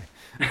don't say.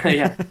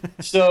 Yeah.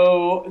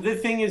 So the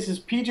thing is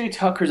PJ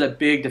Tucker's a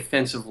big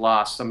defensive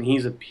loss. I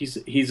mean,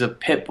 he's a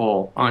pit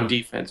bull on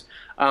defense.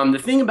 The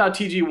thing about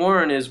TJ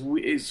Warren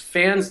is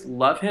fans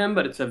love him,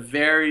 but it's a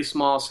very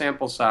small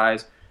sample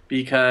size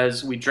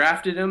because we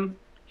drafted him.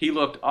 He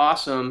looked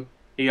awesome.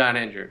 He got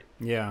injured.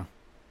 Yeah.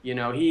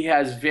 He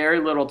has very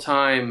little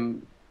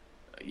time,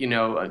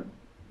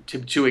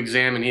 to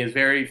examine. He has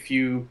very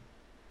few.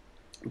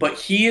 But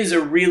he is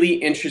a really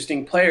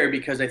interesting player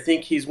because I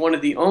think he's one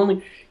of the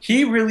only.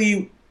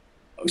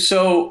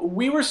 So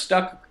we were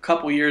stuck a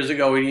couple years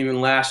ago and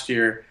even last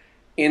year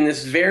in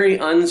this very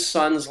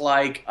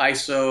unsuns-like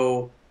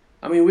ISO.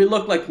 I mean, we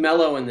looked like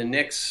Melo and the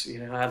Knicks.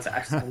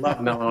 I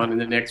love Melo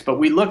and the Knicks, but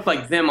we looked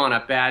like them on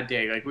a bad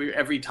day. Like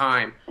every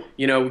time,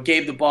 we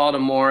gave the ball to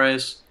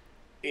Morris.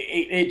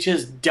 It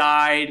just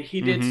died.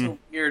 He did some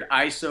weird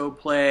ISO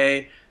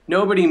play.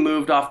 Nobody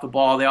moved off the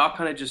ball. They all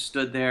kind of just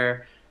stood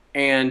there.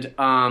 And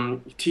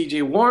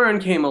TJ Warren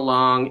came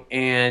along,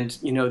 and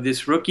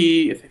this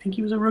rookie, I think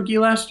he was a rookie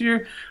last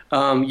year,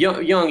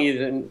 young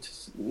even,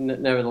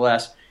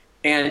 nevertheless.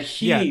 And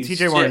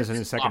TJ Warren is in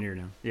his second year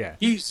now. Yeah,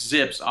 he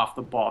zips off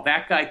the ball.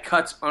 That guy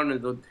cuts under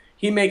the.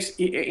 He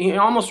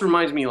almost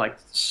reminds me like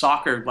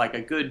soccer, like a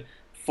good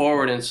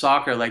forward in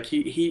soccer. Like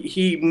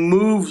he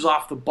moves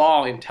off the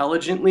ball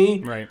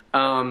intelligently. Right.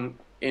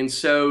 And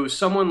so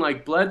someone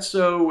like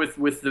Bledsoe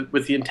with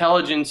the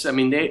intelligence, I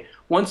mean,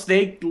 once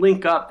they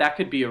link up, that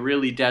could be a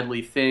really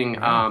deadly thing.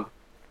 Wow.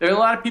 There are a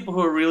lot of people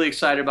who are really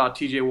excited about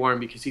TJ Warren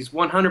because he's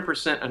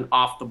 100% an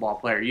off the ball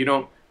player.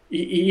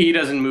 He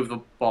doesn't move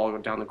the ball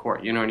down the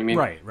court. You know what I mean?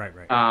 Right.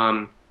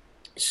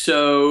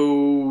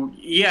 So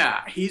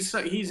yeah,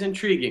 he's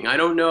intriguing. I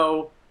don't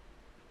know.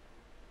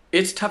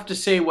 It's tough to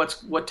say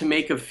what to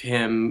make of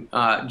him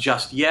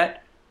just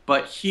yet,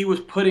 but he was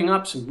putting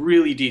up some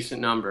really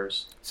decent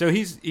numbers. So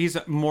he's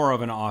more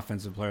of an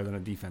offensive player than a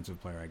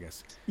defensive player, I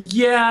guess.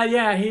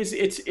 Yeah.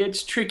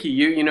 It's tricky.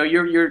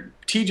 Your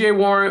TJ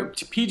Warren,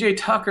 PJ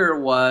Tucker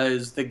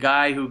was the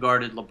guy who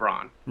guarded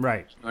LeBron.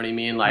 Right. You know what I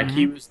mean? Like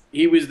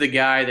he was the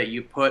guy that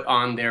you put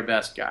on their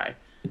best guy.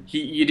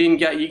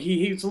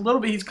 He's a little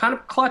bit. He's kind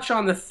of clutch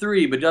on the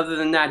three, but other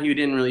than that, he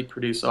didn't really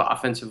produce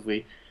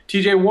offensively.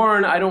 TJ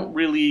Warren, I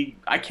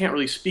can't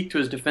really speak to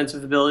his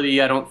defensive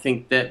ability. I don't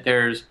think that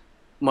there's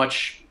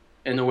much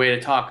in the way to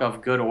talk of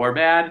good or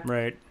bad.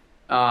 Right.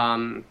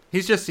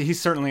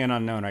 He's certainly an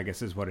unknown, I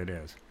guess, is what it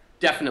is.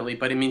 Definitely,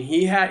 but I mean,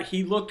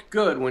 he looked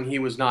good when he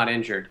was not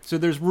injured. So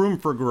there's room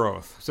for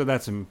growth. So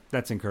that's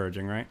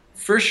encouraging, right?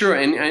 For sure,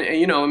 and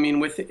I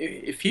mean,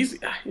 if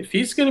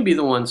he's going to be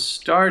the one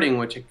starting,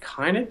 which I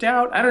kind of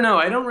doubt. I don't know.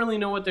 I don't really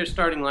know what their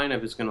starting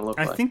lineup is going to look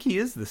like. I think he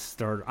is the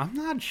starter. I'm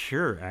not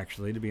sure,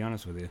 actually, to be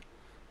honest with you.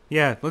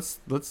 Yeah, let's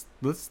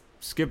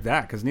skip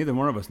that because neither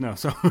one of us know.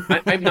 So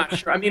I'm not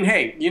sure. I mean,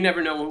 hey, you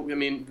never know. I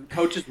mean,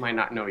 coaches might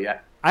not know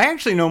yet. I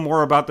actually know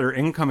more about their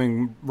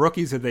incoming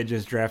rookies that they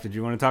just drafted.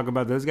 You want to talk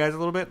about those guys a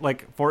little bit?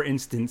 Like, for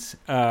instance,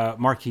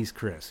 Marquise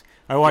Chris.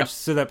 I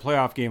watched that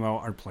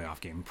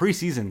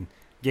preseason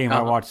game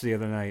I watched the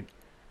other night.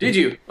 Did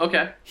you?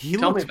 Okay.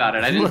 Tell me about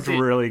it. He looked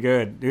really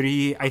good.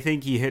 Dude, I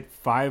think he hit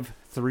 5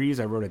 threes.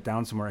 I wrote it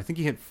down somewhere. I think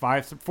he hit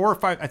 4 or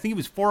 5. I think he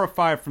was 4 or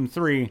 5 from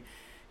 3.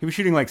 He was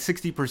shooting like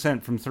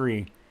 60% from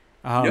 3.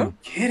 No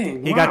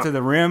kidding. He got to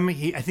the rim.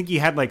 I think he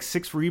had like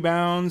 6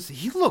 rebounds.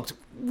 He looked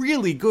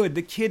really good.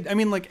 The kid, I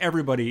mean, like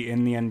everybody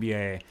in the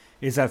NBA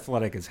is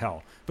athletic as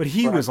hell, but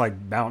he was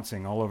like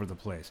bouncing all over the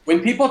place.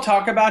 When people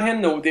talk about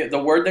him, the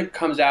word that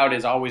comes out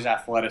is always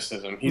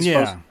athleticism. He's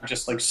supposed to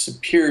just like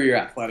superior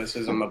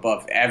athleticism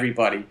above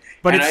everybody.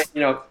 But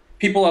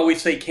people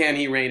always say, can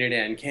he rein it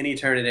in? Can he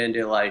turn it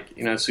into like,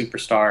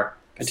 superstar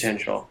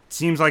potential?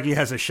 Seems like he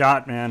has a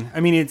shot, man. I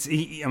mean,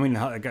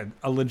 like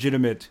a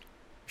legitimate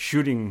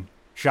shooting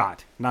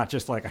shot, not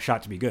just like a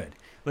shot to be good.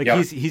 Like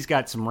he's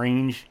got some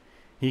range.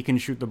 He can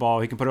shoot the ball.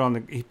 He can put it on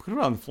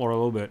the floor a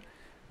little bit.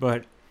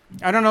 But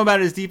I don't know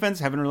about his defense.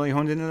 Haven't really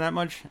honed into that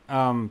much.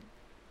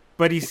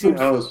 But he seems.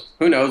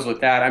 Who knows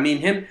with that? I mean,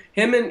 him,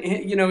 and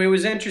it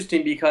was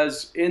interesting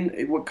because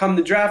it would come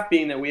the draft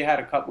being that we had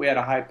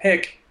a high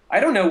pick. I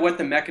don't know what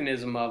the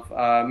mechanism of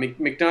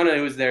McDonough,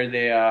 who was there,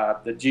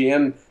 the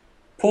GM,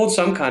 pulled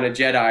some kind of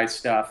Jedi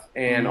stuff,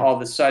 and all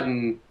of a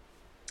sudden,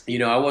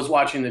 I was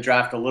watching the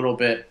draft a little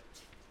bit,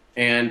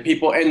 and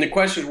the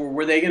questions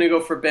were they going to go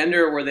for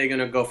Bender or were they going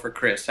to go for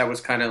Chris? That was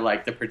kind of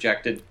like the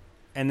projected.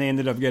 And they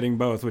ended up getting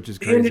both, which is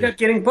crazy. They ended up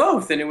getting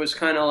both, and it was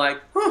kind of like,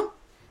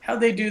 how'd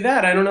they do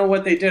that? I don't know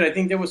what they did. I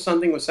think there was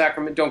something with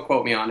Sacramento. Don't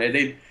quote me on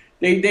it.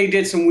 They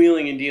did some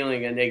wheeling and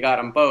dealing, and they got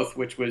them both,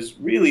 which was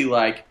really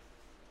like,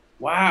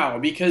 wow.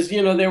 Because,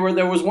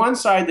 there was one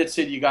side that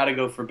said you got to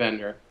go for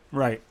Bender.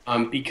 Right.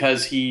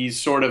 Because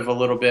he's sort of a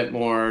little bit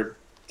more,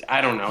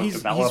 I don't know,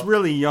 he's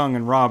really young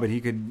and raw, but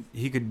he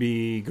could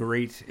be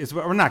great.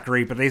 Or not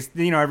great, but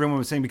everyone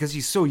was saying because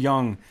he's so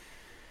young,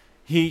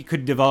 he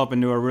could develop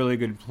into a really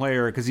good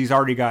player because he's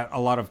already got a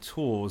lot of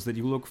tools that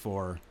you look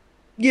for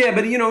Yeah,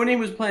 but when he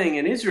was playing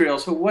in Israel,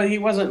 so he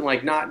wasn't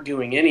like not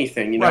doing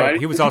anything. Right.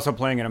 He was also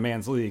playing in a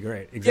man's league.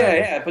 Right. Yeah, Exactly.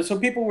 yeah. But so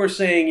people were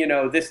saying,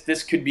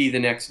 this could be the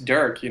next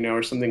Dirk,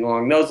 or something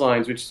along those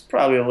lines, which is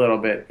probably a little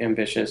bit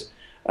ambitious.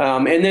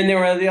 And then there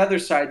were the other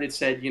side that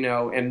said,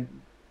 and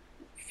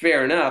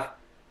fair enough,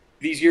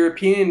 these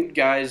European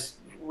guys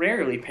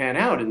rarely pan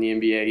out in the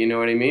NBA. You know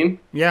what I mean?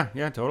 Yeah.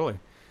 Yeah. Totally.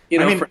 You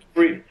I know,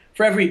 mean,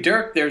 for every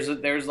Dirk,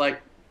 there's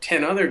like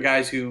 10 other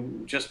guys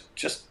who just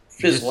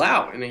fizzle just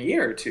out in a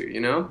year or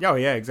two. oh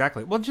yeah,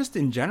 exactly. Well, just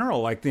in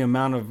general, like the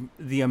amount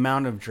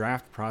of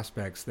draft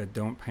prospects that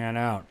don't pan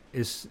out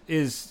is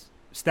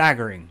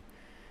staggering.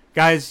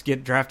 Guys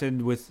get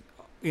drafted with,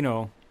 you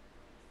know,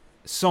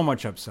 so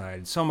much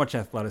upside, so much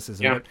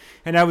athleticism. Yeah.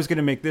 And I was going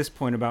to make this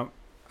point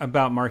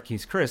about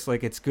Marquise Chris.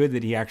 Like, it's good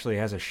that he actually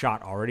has a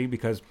shot already,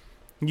 because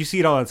you see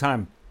it all the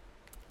time.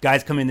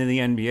 Guys come into the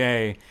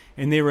NBA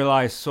and they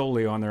rely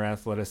solely on their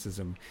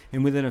athleticism.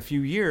 And within a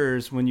few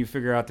years, when you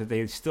figure out that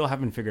they still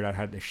haven't figured out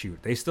how to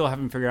shoot, they still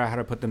haven't figured out how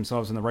to put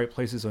themselves in the right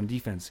places on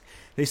defense,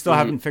 they still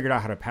haven't figured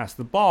out how to pass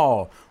the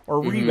ball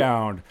or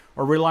rebound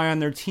or rely on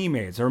their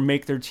teammates or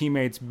make their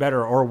teammates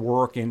better or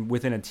work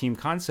within a team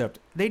concept,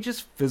 they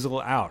just fizzle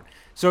out.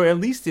 So at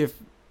least if,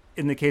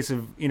 in the case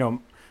of,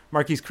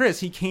 Marquise Chris,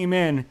 he came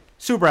in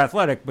super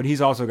athletic, but he's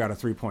also got a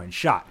three-point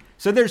shot.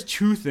 So there's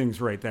two things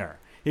right there.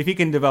 If he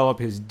can develop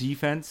his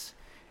defense,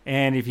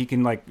 and if he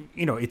can,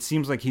 it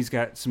seems like he's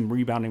got some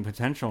rebounding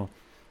potential,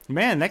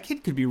 man, that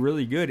kid could be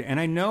really good. And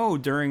I know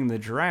during the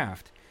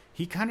draft,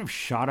 he kind of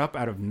shot up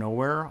out of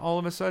nowhere all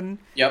of a sudden.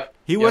 Yep.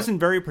 He wasn't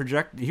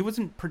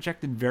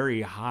projected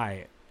very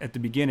high at the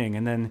beginning.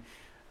 And then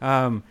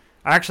I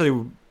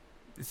actually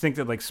think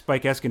that, like,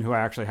 Spike Eskin, who I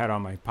actually had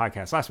on my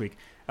podcast last week,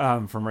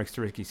 from Rex to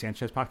Ricky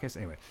Sanchez podcast,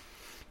 anyway,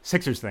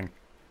 Sixers thing.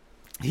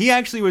 He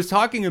actually was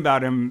talking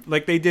about him,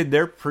 like they did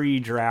their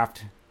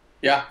pre-draft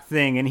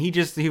thing, and he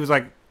was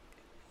like,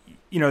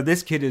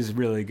 this kid is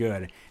really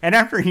good. And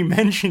after he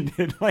mentioned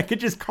it, like, it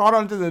just caught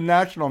onto the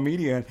national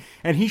media,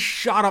 and he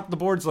shot up the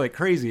boards like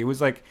crazy. It was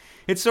like,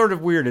 it's sort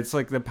of weird. It's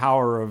like the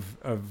power of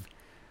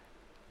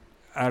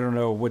I don't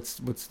know, what's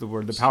the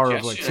word? The power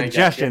of, like,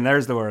 suggestion.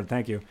 There's the word.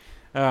 Thank you.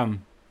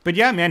 But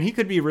yeah, man, he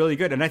could be really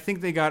good. And I think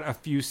they got a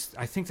few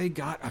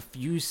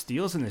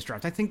steals in this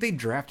draft. I think they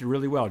drafted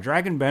really well.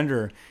 Dragon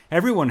Bender,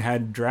 everyone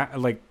had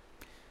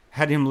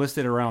him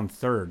listed around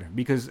third,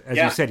 because, as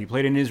you said, he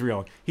played in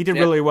Israel. He did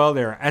really well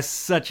there as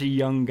such a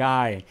young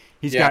guy.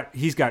 He's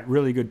got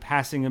really good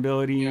passing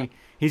ability. Yeah.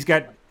 He's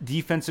got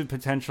defensive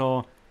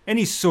potential, and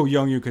he's so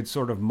young you could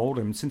sort of mold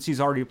him, since he's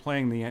already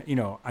playing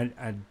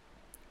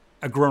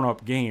a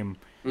grown-up game.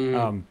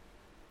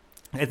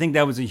 I think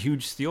that was a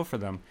huge steal for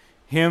them.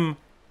 Him,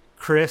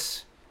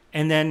 Chris,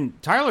 and then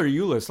Tyler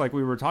Ulis, like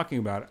we were talking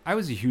about. I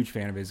was a huge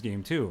fan of his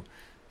game too.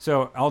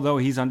 So although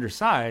he's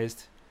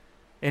undersized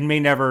and may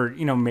never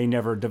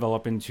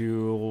develop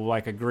into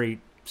like a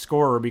great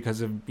scorer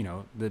because of,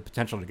 the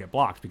potential to get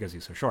blocked because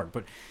he's so short,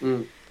 but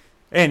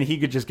and he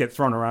could just get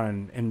thrown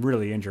around and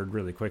really injured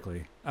really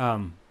quickly.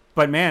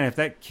 But man, if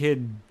that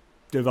kid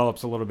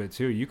develops a little bit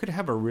too, you could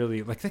have a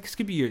really, like, this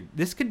could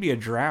be a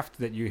draft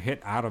that you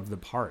hit out of the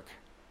park.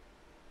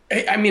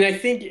 I mean, I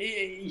think,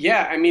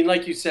 yeah. I mean,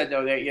 like you said,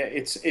 though, that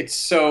it's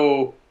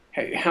so,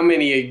 how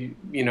many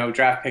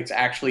draft picks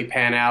actually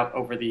pan out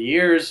over the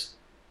years?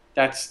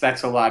 That's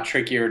a lot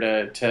trickier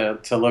to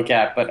look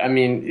at. But I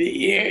mean,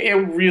 it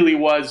really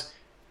was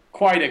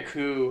quite a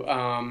coup.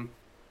 The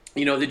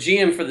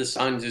GM for the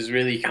Suns is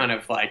really kind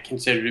of like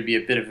considered to be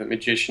a bit of a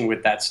magician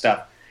with that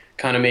stuff,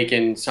 kind of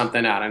making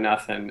something out of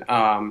nothing.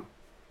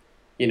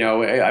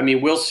 I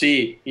mean, we'll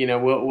see.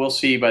 We'll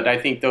see. But I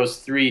think those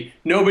three,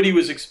 nobody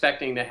was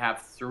expecting to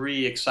have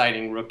three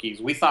exciting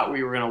rookies. We thought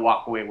we were going to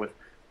walk away with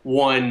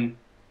one,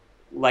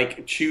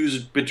 like,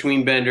 choose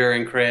between Bender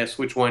and Chris.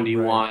 Which one do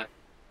you want?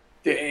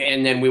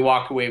 And then we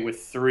walked away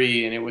with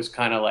three, and it was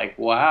kind of like,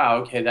 wow,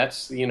 okay,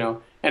 that's,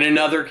 and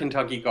another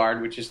Kentucky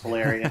guard, which is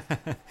hilarious.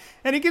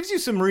 And it gives you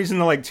some reason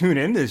to, like, tune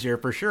in this year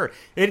for sure.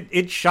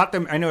 It shot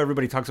them. I know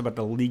everybody talks about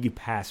the league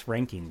pass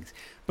rankings,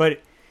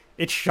 but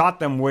it shot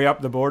them way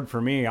up the board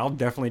for me. I'll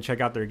definitely check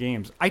out their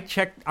games.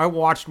 I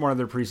watched one of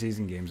their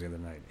preseason games the other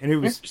night, and it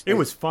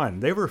was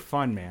fun. They were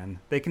fun, man.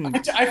 They can.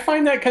 I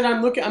find that because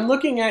I'm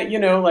looking at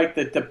like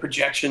the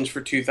projections for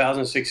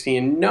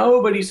 2016.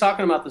 Nobody's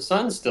talking about the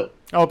Suns still.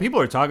 Oh,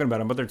 people are talking about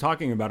them, but they're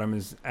talking about them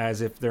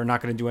as if they're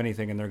not going to do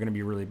anything and they're going to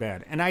be really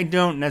bad. And I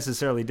don't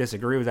necessarily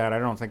disagree with that. I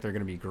don't think they're going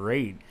to be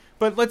great.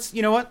 But let's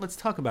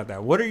talk about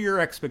that. What are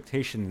your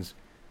expectations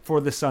for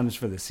the Suns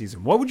for this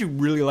season? What would you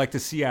really like to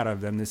see out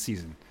of them this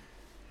season?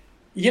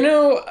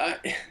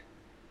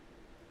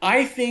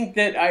 I think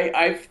that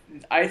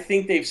I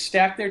think they've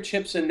stacked their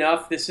chips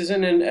enough. This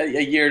isn't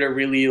a year to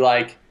really,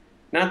 like,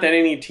 not that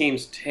any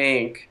teams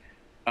tank,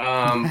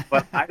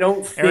 but I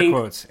don't think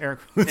air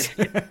quotes.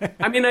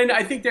 I mean,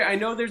 I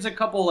know there's a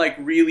couple, like,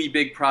 really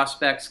big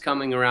prospects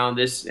coming around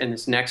this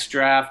next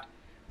draft,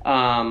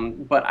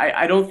 but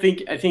I don't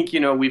think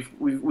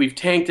we've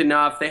tanked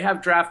enough. They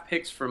have draft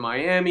picks for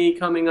Miami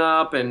coming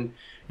up, and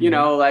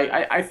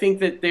I think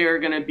that they're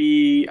going to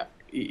be.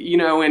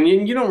 and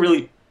you don't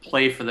really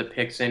play for the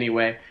picks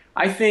anyway.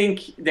 I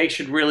think they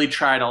should really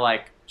try to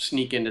like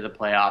sneak into the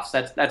playoffs.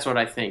 That's what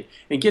I think.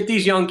 And get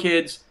these young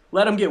kids,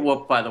 let them get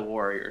whooped by the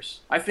Warriors.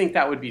 I think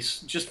that would be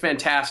just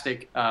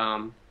fantastic.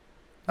 The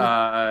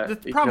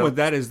problem with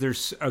that is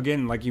there's,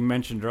 again, like you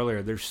mentioned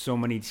earlier, there's so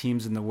many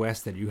teams in the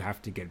West that you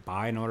have to get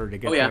by in order to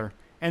get there.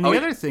 And the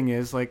other thing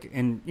is, like,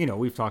 and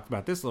we've talked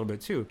about this a little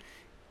bit too.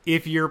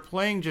 If you're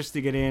playing just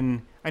to get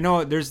in, I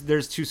know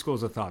there's two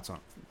schools of thought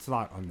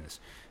on this.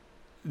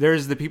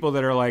 There's the people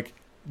that are like,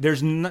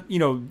 there's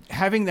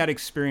having that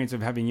experience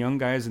of having young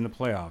guys in the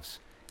playoffs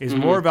is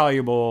more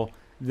valuable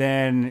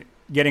than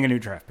getting a new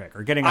draft pick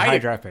or getting a high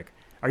draft pick.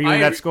 Are you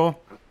in that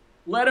school?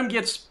 Let them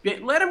get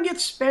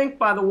spanked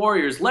by the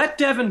Warriors. Let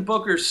Devin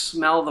Booker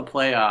smell the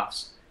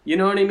playoffs. You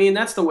know what I mean?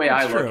 That's the way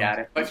I look at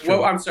it. But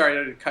I'm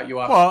sorry to cut you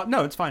off. Well,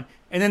 no, it's fine.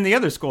 And then the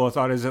other school of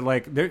thought is that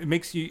like it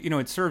makes you,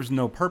 it serves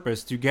no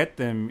purpose to get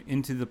them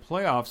into the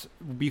playoffs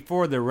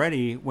before they're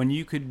ready when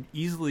you could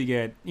easily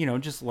get,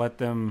 just let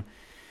them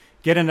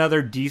get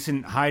another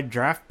decent high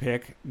draft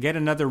pick, get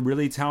another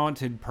really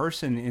talented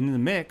person in the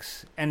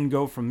mix, and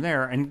go from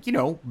there and,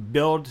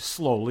 build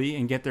slowly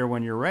and get there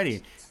when you're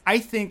ready. I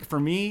think for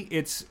me,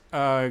 it's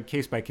a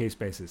case-by-case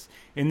basis.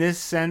 In this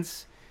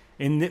sense,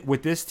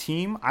 with this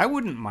team, I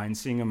wouldn't mind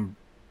seeing them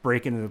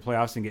break into the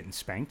playoffs and getting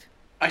spanked.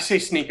 I say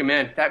sneak them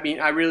in.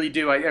 I really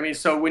do. I mean,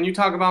 so when you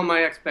talk about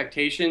my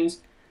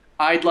expectations,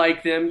 I'd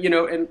like them,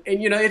 and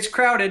it's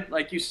crowded,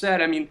 like you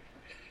said. I mean,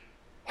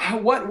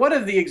 what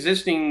of the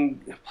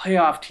existing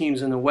playoff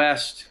teams in the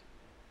West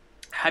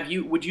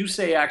would you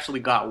say actually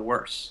got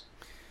worse?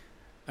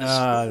 They're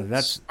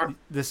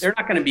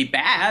not going to be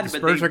bad. The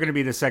Spurs are going to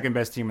be the second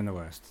best team in the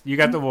West. You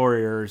got the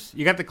Warriors.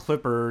 You got the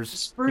Clippers. The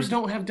Spurs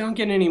don't have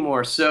Duncan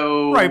anymore,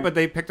 so right. But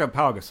they picked up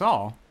Pau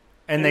Gasol,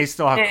 and they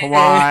still have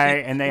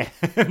Kawhi, and they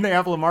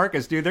have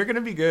LaMarcus. Dude, they're going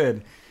to be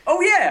good.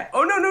 Oh yeah.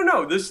 Oh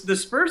no. The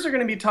Spurs are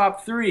going to be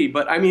top 3,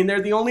 but I mean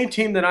they're the only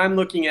team that I'm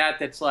looking at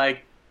that's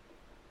like.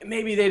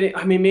 Maybe they didn't.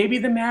 I mean, maybe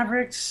the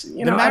Mavericks.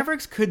 The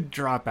Mavericks could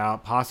drop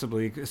out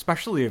possibly,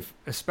 especially if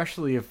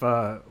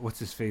what's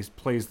his face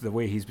plays the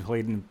way he's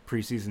played in the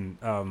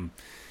preseason.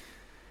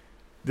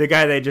 The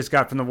guy they just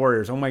got from the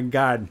Warriors. Oh my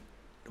God,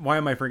 why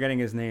am I forgetting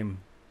his name?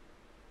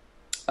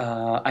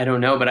 I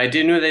don't know, but I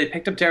did know they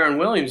picked up Darren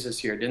Williams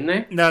this year, didn't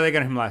they? No, they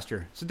got him last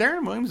year. So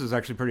Darren Williams was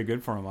actually pretty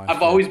good for him last year.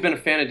 I've always been a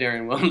fan of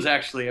Darren Williams.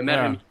 Actually, I met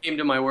him. He came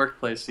to my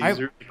workplace. He's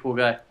a really cool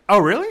guy. Oh,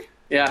 really?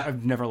 Yeah.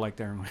 I've never liked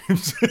Darren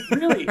Williams.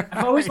 Really?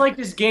 I've always liked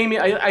his game.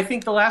 I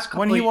think the last couple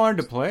when he wanted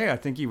to play, I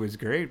think he was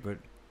great, but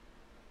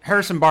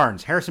Harrison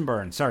Barnes,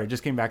 sorry,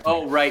 just came back to me.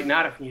 Oh, right.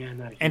 Not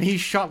a and he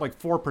shot like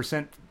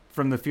 4%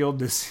 from the field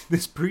this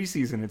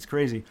preseason. It's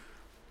crazy.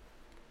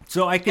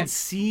 So I could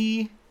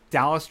see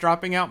Dallas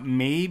dropping out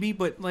maybe,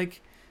 but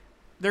like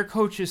their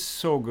coach is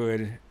so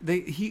good.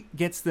 He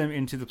gets them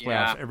into the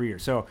playoffs every year.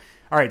 So,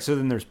 all right, so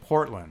then there's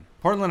Portland.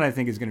 Portland I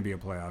think is going to be a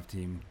playoff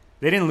team.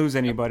 They didn't lose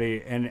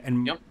anybody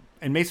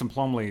and Mason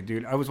Plumlee,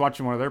 dude, I was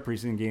watching one of their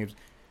preseason games,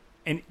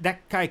 and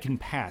that guy can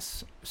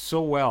pass so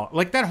well.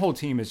 Like, that whole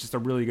team is just a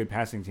really good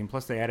passing team.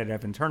 Plus, they added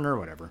Evan Turner or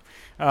whatever.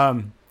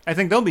 I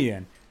think they'll be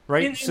in,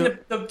 right? The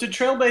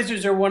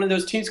Trailblazers are one of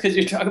those teams because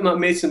you're talking about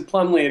Mason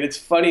Plumlee, and it's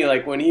funny,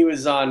 like, when he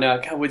was on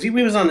he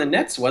was on the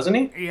Nets, wasn't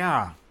he?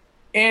 Yeah.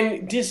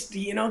 And just,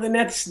 the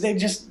Nets, they're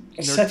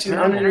such an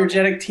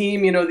unenergetic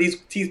team.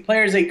 These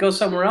players, they go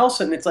somewhere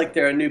else, and it's like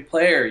they're a new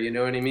player. You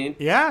know what I mean?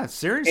 Yeah,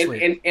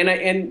 seriously.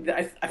 And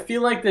I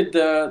feel like that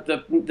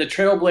the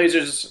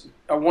Trailblazers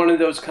are one of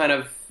those kind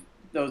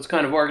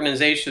of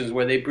organizations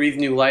where they breathe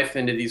new life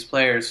into these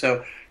players.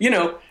 So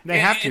they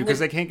have to because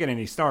they can't get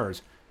any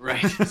stars.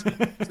 Right. So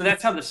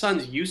that's how the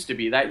Suns used to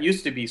be. That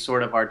used to be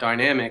sort of our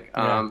dynamic.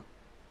 Yeah.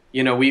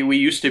 We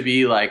used to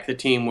be like the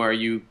team where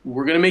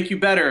we're going to make you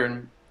better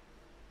and.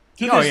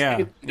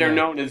 They're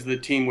known as the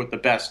team with the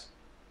best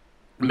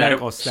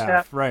medical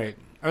staff, right?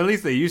 Or at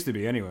least they used to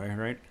be, anyway,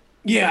 right?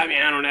 Yeah, I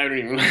mean, I don't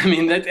know. I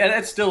mean,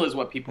 that still is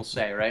what people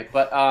say, right?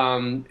 But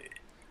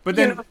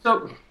then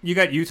you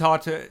got Utah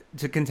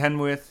to contend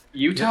with.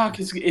 Utah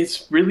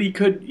is really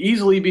could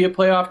easily be a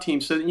playoff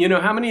team. So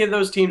how many of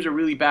those teams are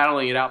really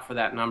battling it out for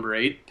that number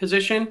 8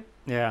 position?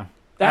 Yeah.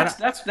 That's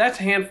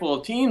a handful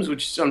of teams,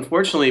 which is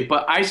unfortunately.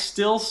 But I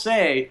still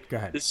say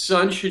the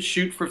Suns should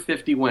shoot for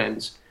 50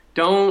 wins.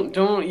 Don't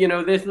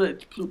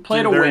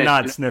play to win. They're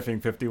not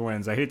sniffing 50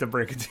 wins. I hate to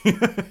break it to you.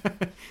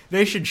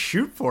 They should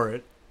shoot for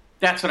it.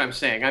 That's what I'm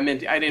saying. I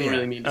didn't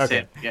really mean to say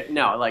it. Yeah,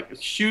 no,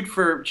 like shoot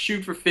for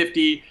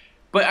 50.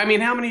 But I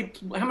mean, how many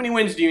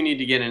wins do you need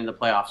to get into the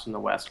playoffs in the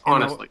West?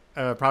 Honestly,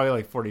 probably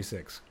like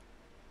 46.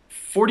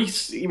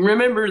 40.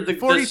 Remember the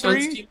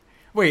 43?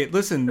 Wait,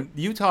 listen.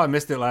 Utah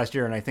missed it last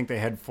year, and I think they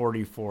had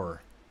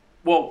 44.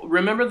 Well,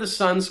 remember the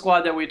Sun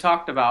squad that we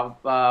talked about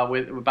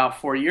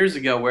about 4 years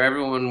ago, where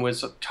everyone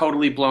was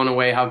totally blown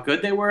away how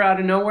good they were out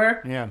of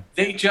nowhere? Yeah.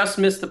 They just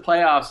missed the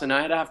playoffs, and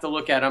I'd have to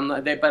look at them.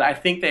 But I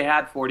think they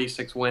had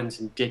 46 wins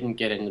and didn't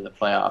get into the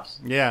playoffs.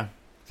 Yeah.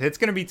 It's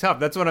going to be tough.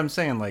 That's what I'm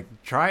saying. Like,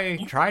 try.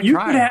 You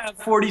could have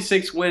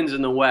 46 wins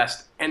in the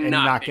West and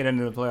not get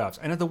into the playoffs.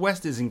 And the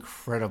West is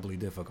incredibly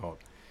difficult.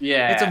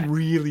 Yeah.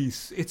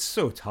 It's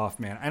so tough,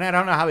 man. And I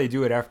don't know how they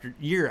do it after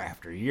year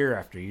after year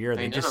after year.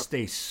 They just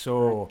stay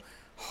so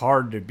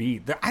hard to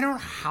beat. I don't know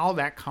how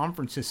that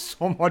conference is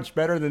so much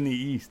better than the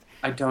East.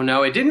 I don't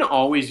know. It didn't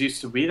always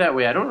used to be that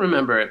way. I don't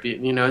remember it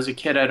being, as a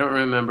kid, I don't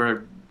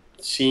remember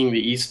seeing the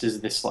East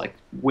as this like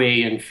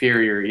way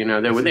inferior.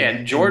 They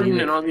had Jordan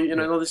and all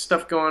the, all this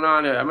stuff going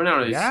on. I mean, I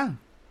don't know. Yeah.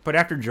 But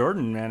after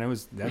Jordan, man,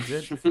 that's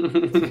it.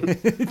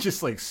 It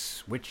just like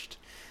switched.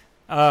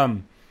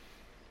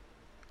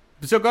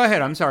 So go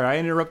ahead. I'm sorry, I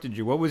interrupted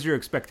you. What was your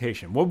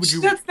expectation? What would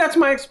you? That's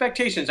my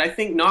expectations. I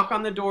think knock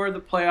on the door of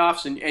the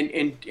playoffs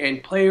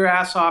and play your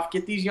ass off.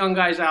 Get these young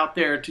guys out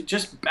there to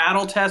just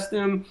battle test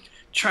them.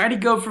 Try to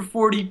go for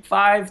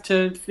 45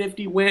 to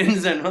 50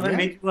 wins. I know that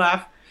makes you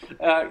laugh.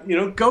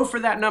 Go for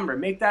that number.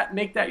 Make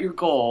that your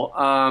goal.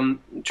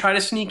 Try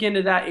to sneak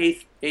into that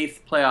eighth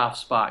playoff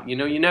spot.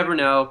 You never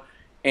know,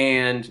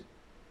 and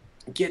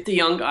get the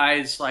young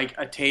guys like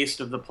a taste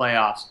of the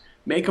playoffs.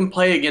 Make them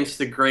play against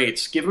the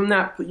greats. Give them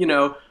that,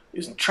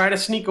 try to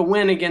sneak a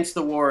win against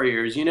the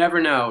Warriors. You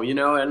never know,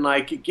 and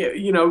like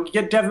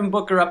get Devin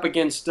Booker up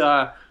against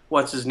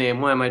what's his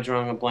name? Why am I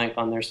drawing a blank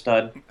on their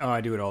stud? Oh,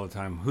 I do it all the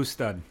time. Who's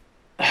stud?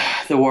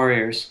 The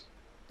Warriors.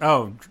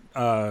 Oh,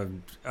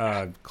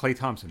 Klay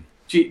Thompson.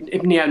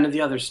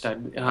 The other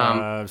stud.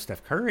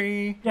 Steph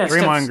Curry. Yeah,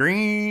 Draymond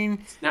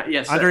Green.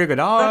 Andre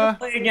Iguodala. Let him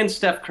play against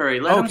Steph Curry.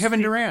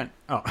 Kevin Durant.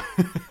 Oh.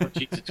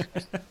 Jesus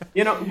Christ.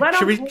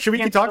 Should we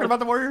keep talking about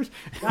the Warriors?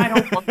 I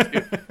don't want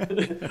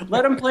to.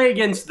 Let them play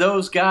against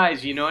those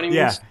guys, you know what I mean?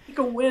 Yeah. Take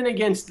a win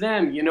against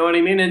them, you know what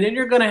I mean? And then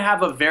you're going to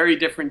have a very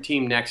different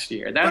team next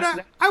year.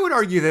 I would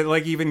argue that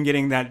like even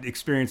getting that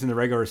experience in the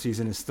regular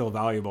season is still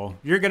valuable.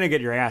 You're going to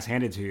get your ass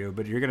handed to you,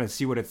 but you're going to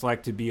see what it's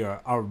like to be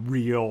a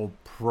real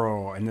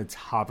pro in the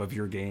top of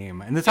your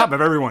game and the top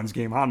of everyone's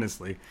game,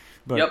 honestly.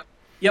 But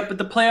Yep, but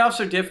the playoffs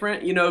are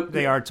different,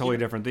 They are totally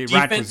different.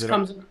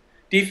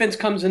 Defense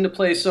comes into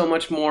play so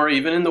much more,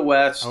 even in the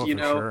West. Oh, for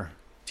sure.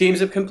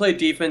 Teams that can play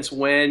defense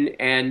win,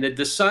 and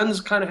the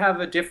Suns kind of have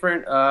a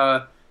different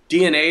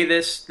DNA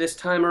this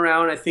time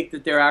around. I think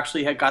that they're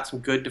actually got some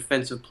good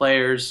defensive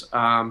players.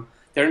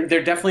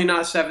 They're definitely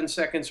not 7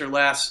 seconds or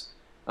less.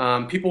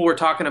 People were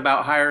talking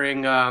about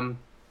hiring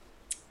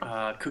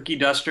Cookie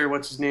Duster.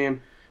 What's his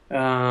name?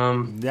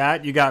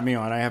 That you got me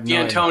on. I have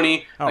no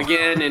idea.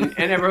 Again, and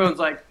everyone's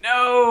like,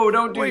 no,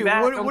 don't do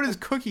that. What is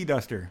Cookie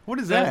Duster? What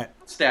is that?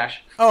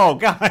 Mustache. Oh,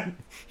 God.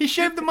 He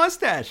shaved the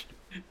mustache.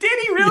 Did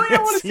he really? Yes,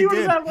 I want to see what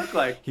does that look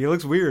like. He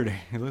looks weird.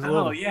 He looks a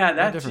little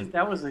different.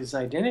 That was his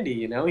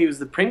identity, He was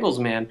the Pringles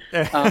man.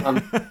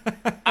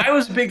 I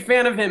was a big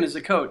fan of him as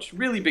a coach.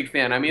 Really big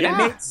fan. I mean,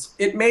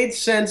 it made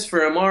sense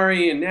for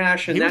Amari and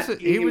Nash and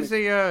he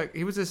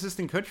was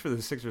assistant coach for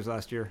the Sixers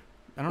last year.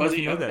 I don't know if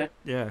you know that.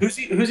 Yeah. Who's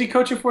he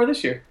coaching for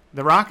this year?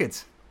 The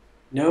Rockets.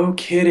 No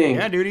kidding.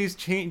 Yeah, dude, he's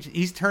changed.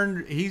 He's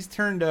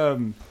turned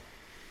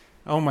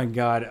oh my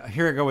God.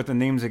 Here I go with the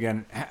names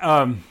again.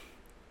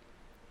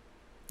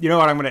 You know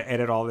what? I'm going to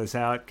edit all this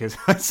out because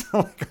I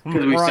sound like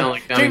I'm we sound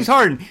like James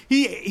Harden.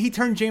 He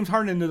turned James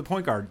Harden into the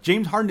point guard.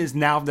 James Harden is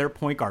now their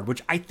point guard,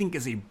 which I think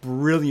is a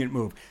brilliant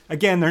move.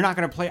 Again, they're not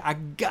going to play a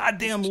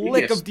goddamn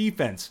lick of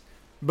defense.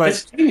 But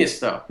it's genius,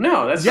 though.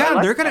 No, that's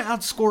they're going to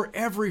outscore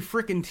every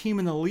freaking team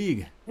in the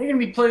league. They're going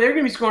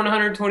to be scoring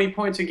 120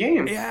 points a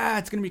game. Yeah,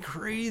 it's going to be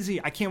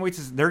crazy. I can't wait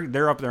to.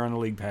 They're up there on the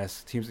League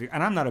Pass teams,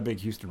 and I'm not a big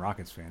Houston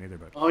Rockets fan either.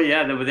 But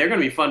they're going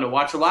to be fun to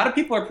watch. A lot of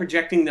people are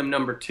projecting them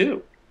number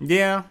 2.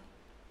 Yeah,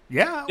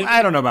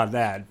 I don't know about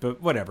that,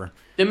 but whatever.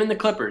 Them and the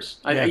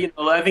Clippers. I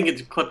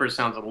think Clippers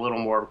sounds a little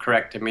more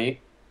correct to me.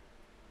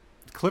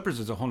 Clippers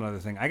is a whole other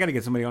thing. I got to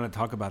get somebody on to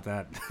talk about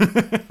that.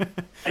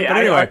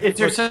 Anyway, if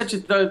there's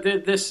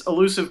this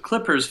elusive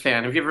Clippers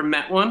fan, have you ever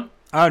met one?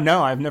 Oh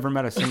no, I've never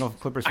met a single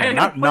Clippers fan.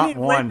 Not one.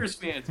 Lakers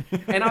fans,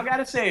 and I got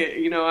to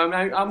say,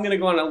 I'm going to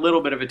go on a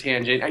little bit of a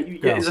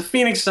tangent. As a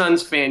Phoenix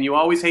Suns fan, you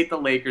always hate the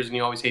Lakers and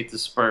you always hate the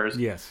Spurs.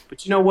 Yes,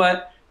 but you know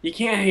what? You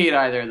can't hate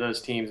either of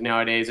those teams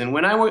nowadays. And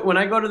when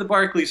I go to the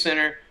Barclays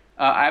Center,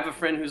 I have a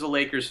friend who's a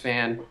Lakers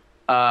fan.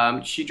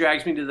 She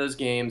drags me to those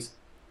games.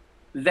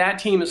 That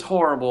team is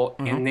horrible,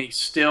 and they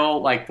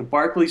still, the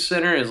Barclays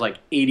Center is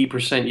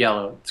 80%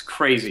 yellow. It's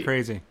crazy. It's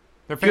crazy.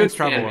 Their fans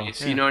travel well.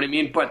 You know what I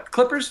mean? But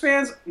Clippers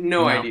fans,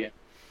 no idea.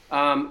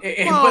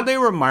 But they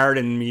were mired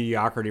in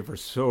mediocrity for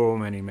so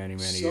many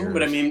years.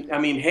 But I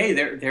mean, hey,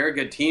 they're a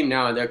good team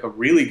now. They're a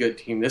really good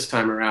team this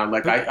time around.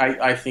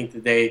 I think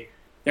that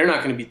they're not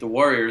going to beat the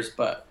Warriors,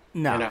 but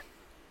no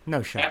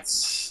shot.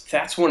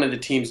 That's one of the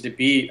teams to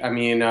beat. I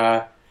mean.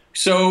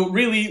 So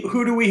really,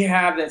 who do we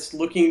have that's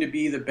looking to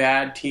be the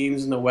bad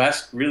teams in the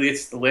West? Really,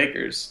 it's the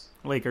Lakers.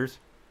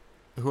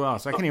 Who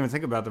else? I can't even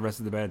think about the rest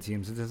of the bad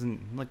teams. It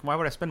doesn't why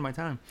would I spend my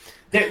time?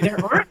 There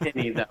aren't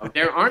any though.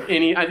 There aren't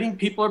any. I think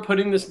people are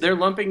they're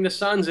lumping the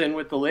Suns in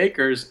with the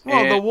Lakers.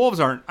 Well, the Wolves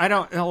aren't.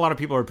 A lot of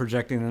people are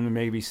projecting them to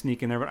maybe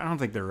sneak in there, but I don't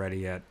think they're ready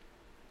yet.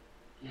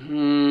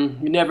 You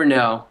never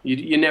know.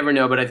 You never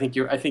know, but I think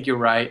you're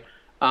right.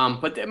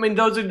 But I mean,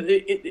 those are going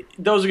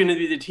to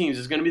be the teams.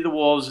 It's going to be the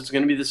Wolves. It's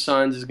going to be the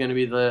Suns. It's going to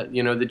be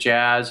the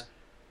Jazz,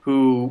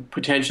 who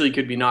potentially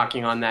could be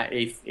knocking on that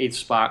eighth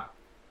spot.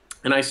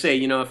 And I say,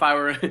 if I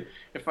were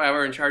if I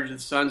were in charge of the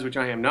Suns, which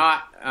I am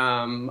not,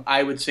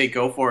 I would say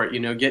go for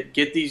it.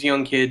 Get these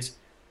young kids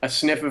a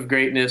sniff of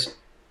greatness.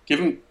 Give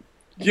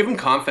them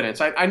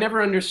confidence. I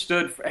never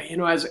understood,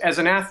 as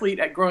an athlete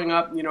growing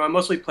up, I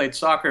mostly played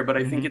soccer, but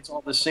I think it's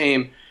all the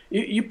same.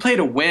 You play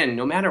to win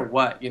no matter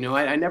what.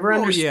 I never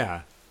understood.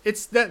 Yeah,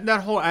 it's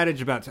that whole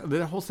adage about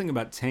the whole thing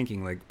about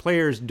tanking. Like,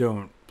 players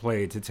don't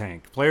play to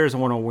tank. Players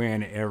want to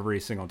win every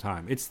single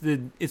time. It's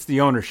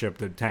the ownership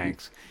that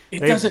tanks.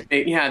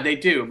 Yeah, they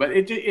do, but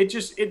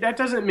that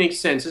doesn't make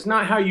sense. It's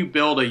not how you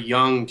build a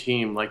young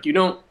team. Like, you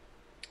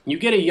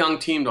get a young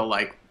team to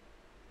like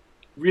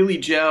really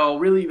gel,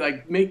 really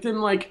like make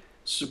them like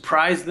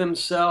surprise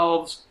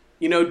themselves,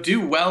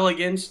 do well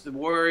against the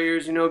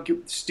Warriors,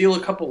 steal a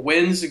couple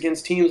wins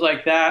against teams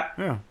like that.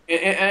 Yeah.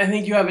 And I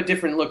think you have a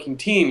different looking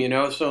team,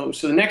 so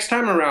the next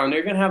time around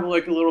they're going to have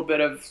like a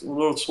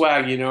little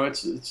swag, I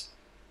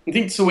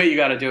think it's the way you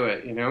got to do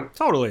it,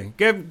 Totally.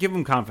 Give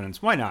them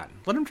confidence. Why not?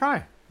 Let them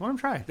try.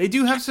 They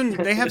do have some.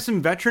 They have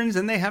some veterans,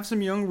 and they have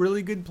some young,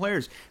 really good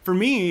players. For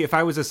me, if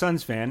I was a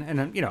Suns fan, and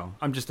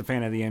I'm just a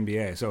fan of the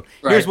NBA, so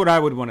here's what I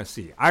would want to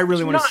see. I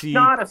really want to see.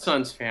 Not a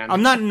Suns fan.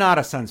 I'm not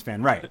a Suns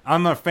fan, right?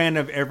 I'm a fan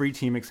of every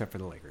team except for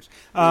the Lakers.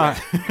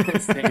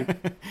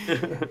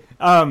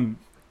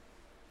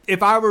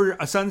 If I were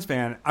a Suns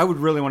fan, I would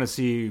really want to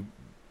see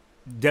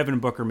Devin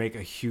Booker make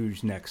a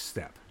huge next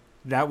step.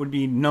 That would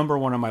be number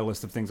one on my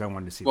list of things I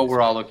wanted to see. What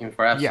we're all looking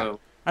for, absolutely. Yeah.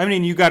 I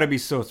mean, you got to be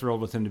so thrilled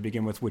with him to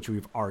begin with, which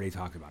we've already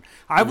talked about.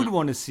 I would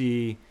want to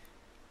see.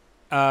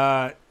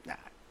 I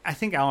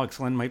think Alex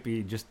Len might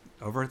be just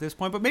over at this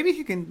point, but maybe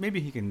he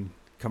can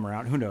come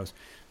around. Who knows?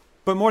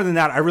 But more than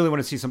that, I really want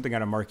to see something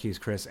out of Marquise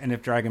Chris, and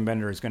if Dragon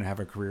Bender is going to have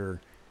a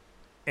career,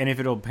 and if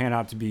it'll pan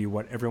out to be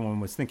what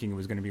everyone was thinking it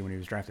was going to be when he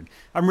was drafted.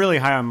 I'm really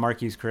high on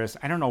Marquise Chris.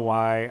 I don't know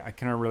why. I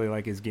kind of really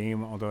like his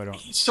game, although I don't.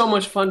 He's so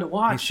much fun to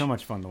watch. He's so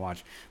much fun to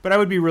watch. But I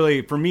would be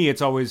really, for me,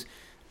 it's always.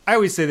 I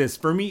always say this.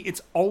 For me,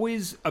 it's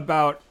always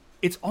about.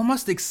 It's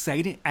almost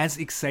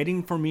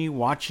exciting for me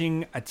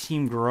watching a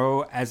team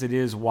grow as it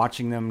is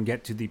watching them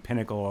get to the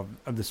pinnacle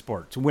of the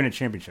sport, to win a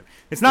championship.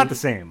 It's not the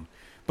same,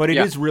 but it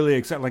is really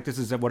exciting. Like, this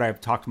is what I've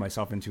talked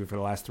myself into for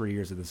the last 3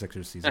 years of the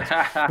Sixers season.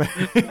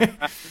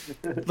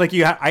 Like,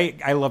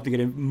 I love to get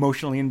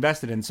emotionally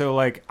invested in. So,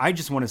 like, I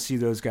just want to see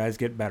those guys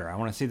get better. I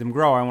want to see them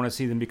grow. I want to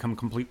see them become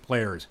complete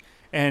players.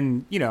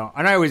 And, and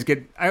I always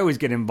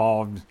get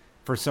involved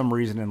for some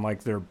reason in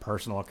like their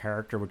personal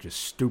character, which is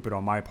stupid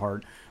on my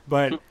part,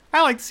 but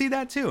I like to see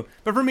that too.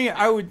 But for me,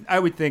 I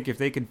would think if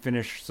they could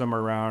finish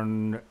somewhere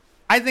around,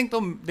 I think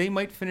they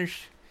might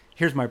finish.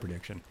 Here's my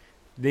prediction: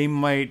 they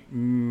might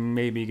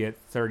maybe get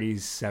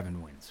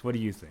 37 wins. What do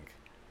you think?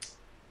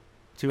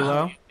 Too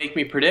low? Make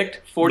me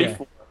predict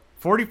 44.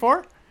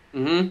 44?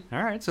 Mm-hmm.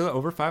 All right, so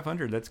over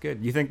 500. That's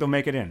good. You think they'll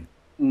make it in?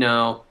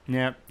 No.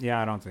 Yeah,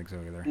 I don't think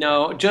so either.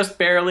 No, just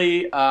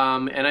barely.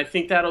 And I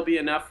think that'll be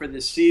enough for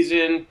this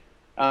season.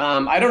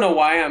 I don't know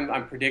why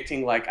I'm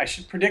predicting, like, I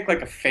should predict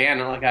like a fan,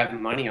 not like I have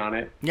money on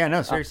it. Yeah,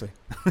 no, seriously.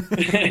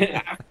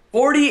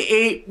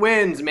 48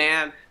 wins,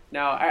 man.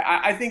 No,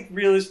 I think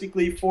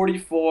realistically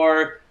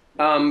 44.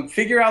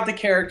 Figure out the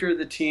character of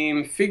the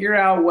team. Figure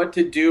out what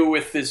to do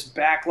with this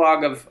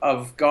backlog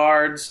of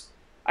guards.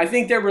 I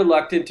think they're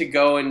reluctant to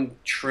go and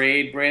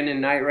trade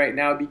Brandon Knight right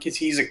now because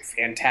he's a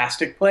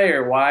fantastic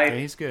player. Why? Yeah,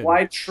 he's good.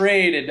 Why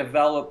trade a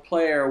developed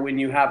player when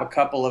you have a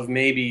couple of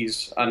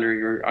maybes under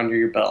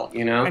your belt?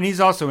 And he's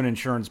also an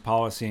insurance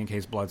policy in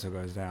case Bledsoe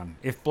goes down.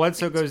 If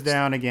Bledsoe goes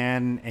down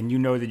again, and you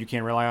know that you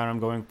can't rely on him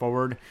going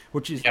forward,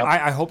 which is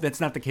I hope that's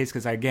not the case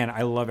because again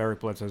I love Eric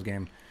Bledsoe's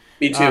game.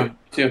 Me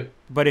too.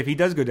 But if he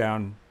does go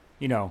down,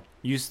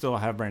 you still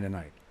have Brandon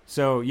Knight.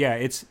 So yeah,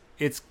 it's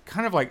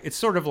kind of like it's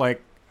sort of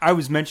like. I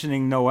was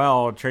mentioning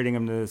Noel, trading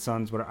him to the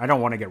Suns, but I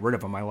don't want to get rid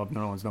of him. I love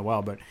Nerlens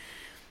Noel, but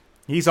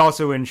he's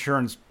also the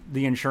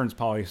insurance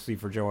policy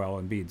for Joel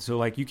Embiid. So,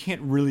 like, you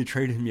can't really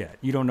trade him yet.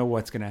 You don't know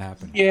what's going to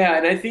happen.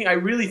 Yeah, and I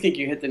really think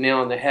you hit the nail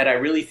on the head. I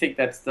really think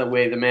that's the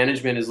way the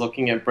management is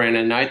looking at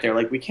Brandon Knight. They're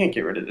like, we can't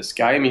get rid of this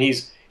guy. I mean,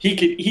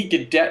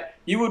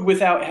 you would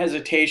without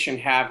hesitation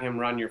have him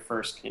run your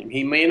first team.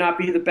 He may not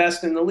be the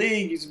best in the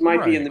league. He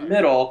might be in the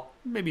middle.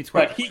 Maybe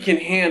 12. But he can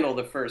handle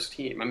the first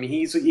team. I mean,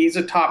 he's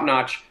a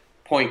top-notch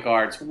point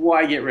guards.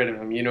 Why get rid of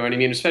him? You know what I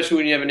mean? Especially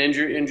when you have an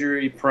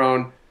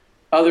injury-prone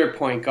other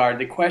point guard.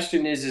 The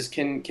question is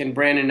can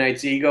Brandon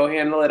Knight's ego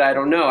handle it? I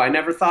don't know. I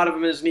never thought of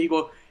him as an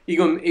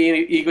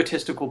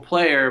egotistical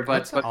player,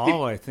 but that's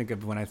all I think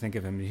of when I think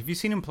of him. Have you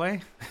seen him play?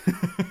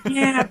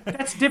 Yeah,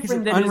 that's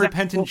different. He's an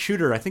unrepentant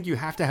shooter. I think you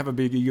have to have a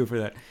big ego for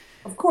that.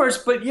 Of course,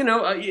 but he's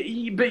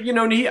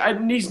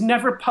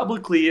never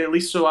publicly, at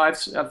least so I've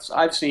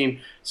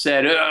seen,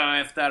 said,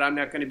 "If that, I'm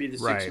not going to be the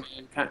sixth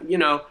Right.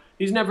 man."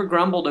 He's never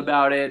grumbled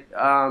about it.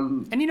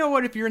 And you know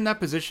what? If you're in that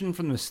position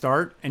from the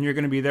start and you're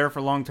going to be there for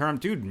long term,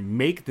 dude,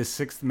 make the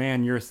sixth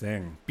man your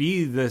thing.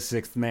 Be the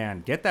sixth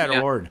man. Get that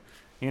award.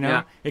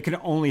 Yeah. It can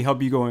only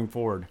help you going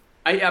forward.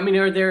 I mean,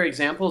 are there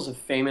examples of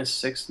famous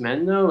sixth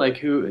men though? Like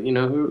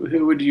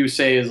who would you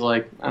say is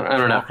like I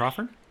don't know.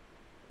 Crawford?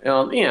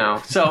 So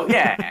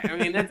yeah, I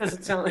mean that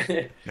doesn't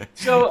sound.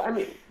 So I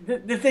mean,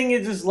 the thing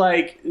is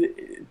like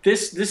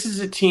this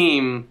is a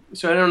team.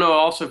 So I don't know.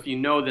 Also, if you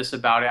know this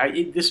about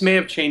it, this may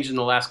have changed in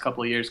the last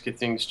couple of years because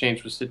things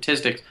changed with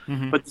statistics.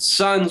 Mm-hmm. But the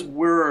Suns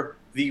were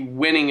the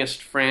winningest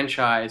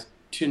franchise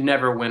to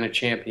never win a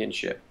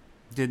championship.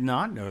 Did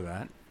not know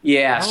that.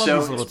 Yeah, I love so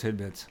these little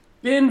tidbits.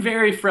 Been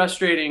very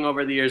frustrating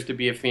over the years to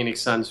be a Phoenix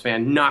Suns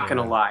fan. Not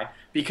gonna lie,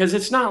 because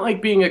it's not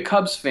like being a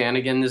Cubs fan.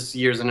 Again, this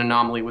year's an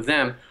anomaly with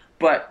them.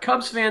 But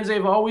Cubs fans,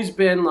 they've always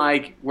been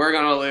like, we're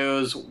going to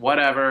lose,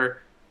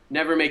 whatever,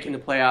 never making the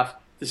playoff.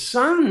 The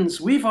Suns,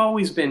 we've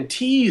always been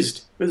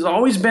teased. There's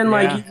always been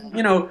like,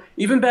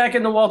 even back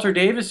in the Walter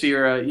Davis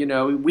era,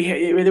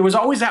 there was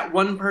always that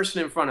one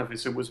person in front of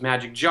us. It was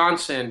Magic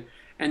Johnson,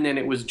 and then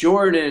it was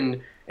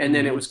Jordan, and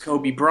then it was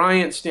Kobe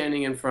Bryant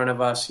standing in front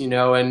of us,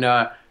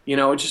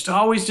 it's just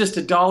always just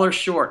a dollar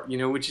short,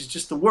 which is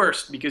just the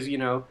worst because, it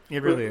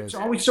really is. It's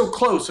always so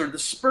close. Or the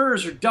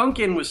Spurs or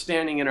Duncan was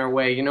standing in our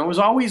way. It was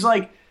always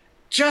like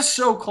just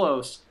so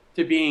close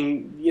to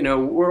being,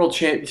 world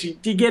champ,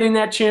 to getting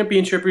that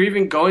championship or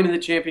even going to the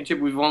championship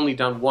we've only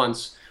done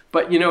once.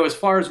 But, as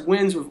far as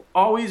wins, we've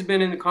always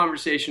been in the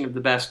conversation of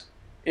the best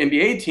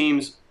NBA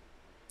teams,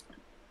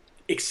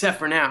 except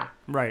for now.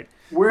 Right.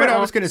 But I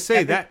was going to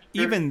say that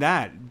even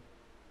that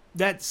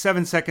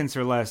 7 seconds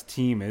or less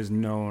team is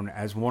known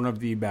as one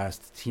of the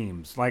best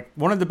teams, like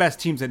one of the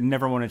best teams that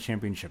never won a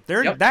championship.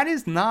 That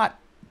is not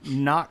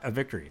a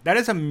victory. That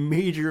is a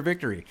major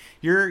victory.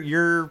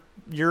 Your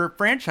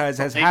franchise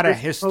has had a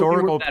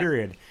historical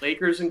period.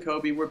 Lakers and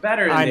Kobe were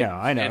better.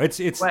 I know.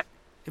 It's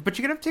but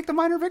you gotta take the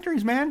minor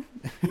victories, man.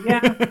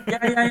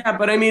 Yeah.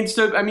 But I mean,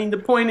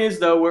 the point is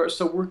though,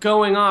 we're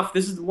going off.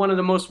 This is one of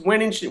the most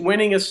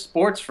winningest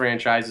sports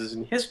franchises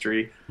in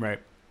history. Right.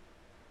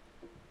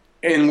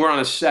 And we're on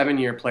a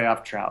 7-year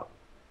playoff drought.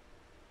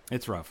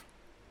 It's rough.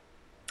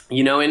 And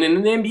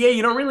in the NBA,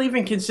 you don't really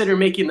even consider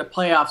making the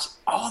playoffs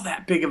all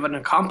that big of an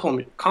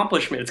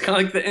accomplishment. It's kind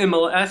of like the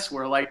MLS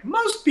where, like,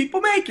 most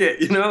people make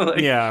it,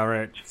 Yeah,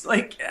 right. It's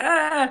like,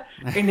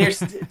 and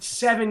there's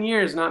 7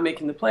 years not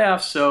making the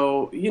playoffs.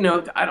 So,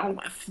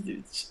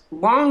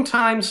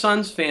 long-time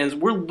Suns fans,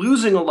 we're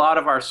losing a lot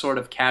of our sort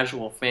of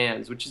casual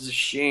fans, which is a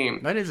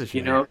shame. That is a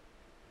shame.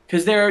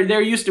 Because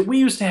we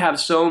used to have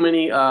so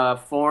many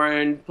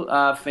foreign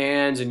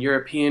fans and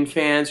European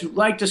fans who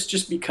liked us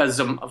just because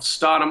of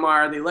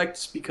Stoudemire. They liked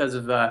us because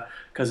of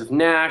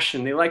Nash,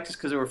 and they liked us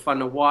because they were fun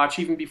to watch.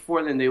 Even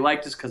before then, they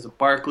liked us because of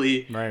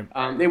Barkley. Right.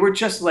 They were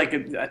just like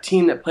a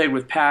team that played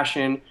with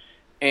passion,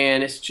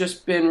 and it's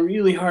just been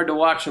really hard to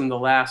watch them the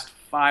last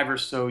 5 or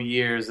so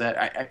years. That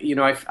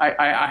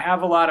I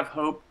have a lot of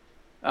hope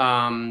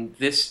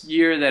this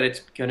year that it's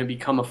going to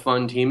become a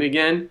fun team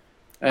again.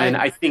 And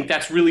I think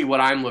that's really what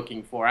I'm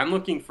looking for. I'm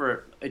looking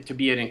for it to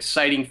be an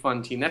exciting,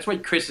 fun team. That's why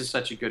Chris is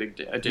such a good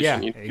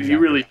addition. Yeah, exactly. You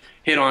really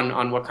hit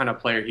on what kind of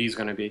player he's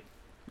going to be.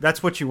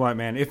 That's what you want,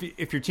 man.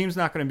 If your team's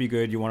not going to be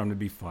good, you want them to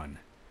be fun.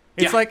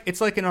 It's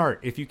like an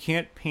art. If you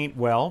can't paint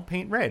well,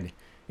 paint red.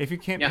 If you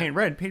can't paint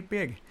red, paint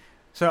big.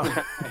 So,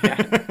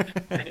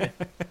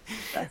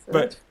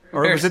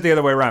 or was it the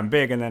other way around?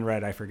 Big and then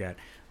red. I forget.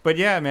 But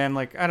yeah, man.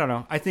 Like I don't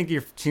know. I think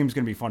your team's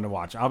going to be fun to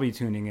watch. I'll be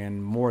tuning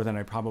in more than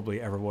I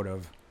probably ever would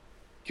have.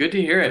 Good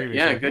to hear it.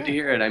 Yeah, good to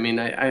hear it. I mean,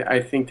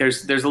 I think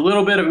there's a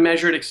little bit of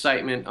measured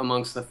excitement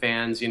amongst the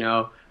fans.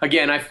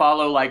 Again, I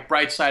follow like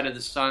Bright Side of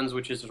the Suns,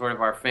 which is sort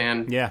of our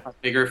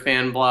bigger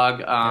fan blog.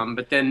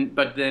 But then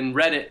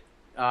Reddit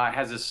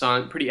has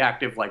a pretty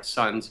active like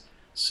Suns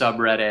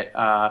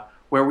subreddit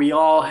where we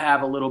all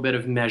have a little bit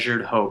of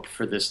measured hope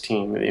for this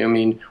team. I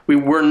mean, we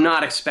were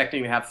not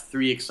expecting to have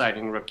 3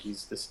 exciting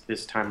rookies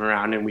this time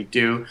around, and we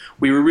do.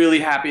 We were really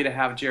happy to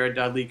have Jared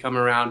Dudley come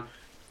around.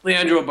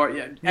 Leandro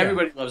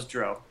everybody loves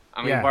Dro.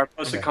 I mean,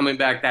 Barbosa coming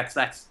back,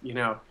 that's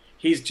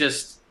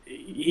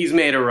he's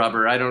made of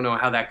rubber. I don't know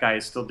how that guy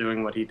is still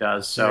doing what he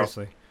does. So.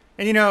 Seriously.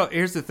 And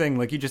here's the thing,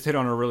 like you just hit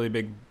on a really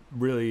big,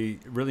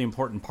 really, really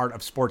important part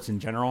of sports in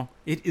general.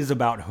 It is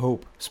about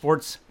hope.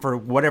 Sports, for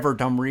whatever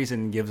dumb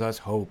reason, gives us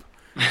hope.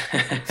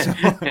 So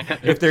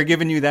if they're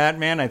giving you that,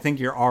 man, I think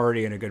you're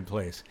already in a good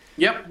place.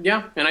 Yep,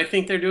 yeah, and I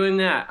think they're doing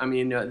that. I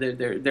mean,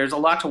 there's a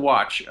lot to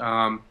watch.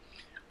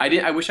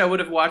 I wish I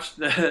would have watched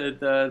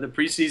the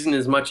preseason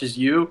as much as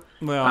you.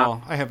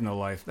 Well, I have no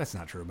life. That's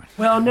not true, but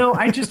well, no,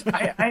 I used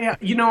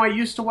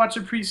to watch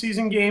the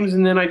preseason games,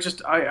 and then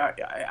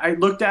I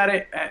looked at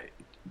it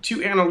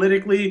too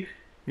analytically,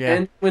 Yeah.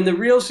 And when the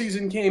real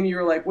season came, you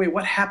were like, wait,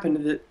 what happened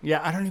to the... Yeah,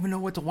 I don't even know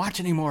what to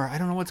watch anymore. I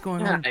don't know what's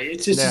going on.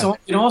 It's just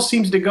it all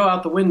seems to go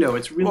out the window.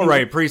 It's really... Well,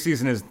 right.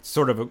 Preseason is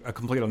sort of a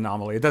complete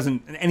anomaly. It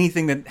doesn't...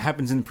 Anything that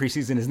happens in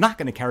preseason is not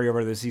going to carry over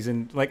to the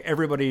season. Like,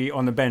 everybody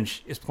on the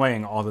bench is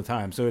playing all the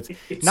time. So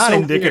it's not so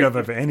indicative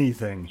of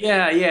anything.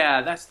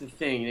 Yeah, that's the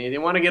thing. They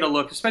want to get a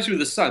look, especially with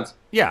the Suns.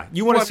 Yeah,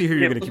 you want to see who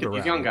you're going to keep around.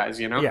 These young guys,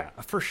 Yeah,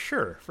 for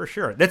sure.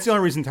 That's the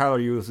only reason Tyler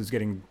Ulis is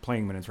getting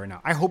playing minutes right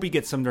now. I hope he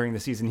gets some during the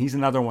season. He's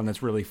another one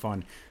that's really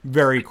fun.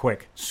 Very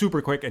quick,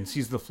 super quick, and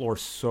sees the floor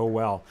so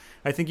well.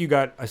 I think you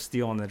got a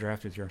steal in the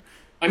draft this year.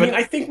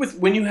 I think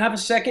when you have a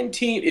second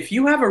team, if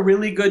you have a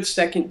really good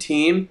second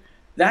team,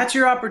 that's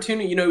your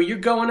opportunity. You're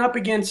going up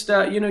against,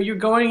 you're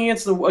going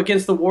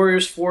against the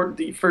Warriors for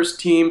the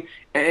first team,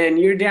 and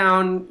you're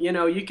down.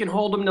 You can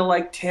hold them to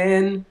like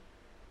 10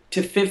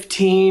 to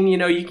 15.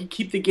 You can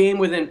keep the game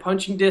within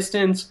punching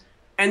distance,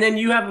 and then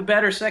you have a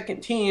better second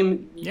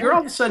team. You're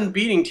all of a sudden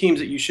beating teams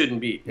that you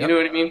shouldn't beat. Yep. You know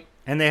what I mean?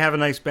 And they have a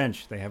nice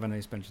bench.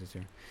 This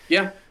year.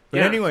 Yeah.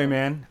 But anyway,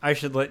 man, I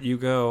should let you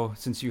go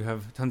since you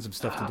have tons of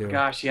stuff to do.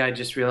 Gosh, yeah, I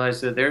just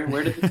realized that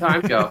where did the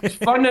time go? It's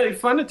fun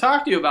to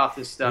talk to you about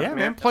this stuff, yeah,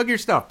 man. Plug your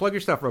stuff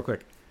real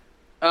quick.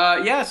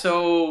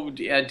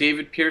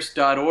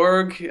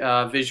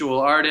 davidpierce.org, visual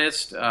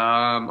artist,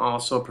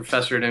 also a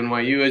professor at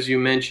NYU, as you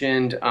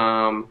mentioned.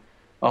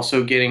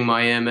 Also getting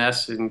my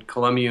MS in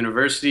Columbia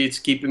University. It's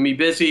keeping me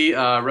busy.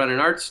 Run an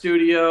art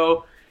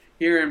studio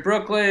here in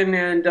Brooklyn,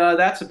 and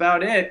that's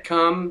about it.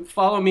 Come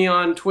follow me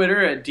on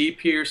Twitter at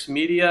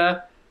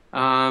dpiercemedia,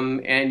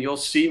 and you'll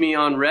see me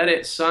on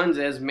Reddit, Suns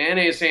as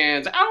mayonnaise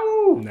hands.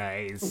 Ow!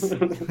 Nice.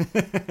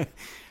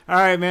 All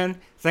right, man.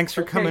 Thanks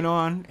for coming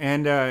on.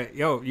 And,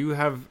 you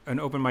have an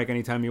open mic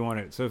anytime you want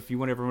it. So if you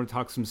want everyone to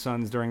talk some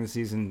Suns during the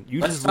season,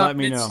 just let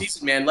me know.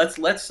 Mid-season, man. Let's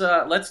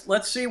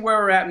see where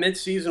we're at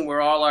mid-season,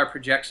 where all our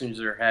projections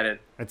are headed.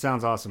 That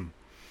sounds awesome.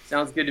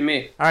 Sounds good to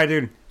me. All right,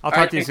 dude. I'll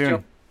talk to you soon.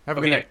 Joe. Have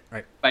a good night.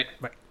 All right. Bye.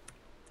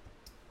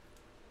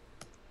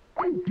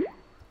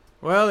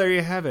 Well, there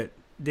you have it.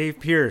 Dave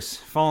Pierce.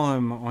 Follow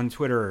him on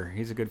Twitter.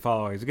 He's a good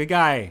follower. He's a good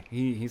guy.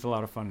 He's a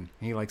lot of fun.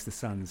 He likes the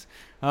Suns.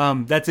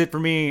 That's it for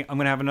me. I'm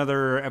going to have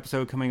another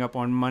episode coming up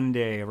on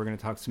Monday. We're going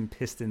to talk some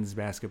Pistons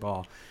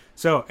basketball.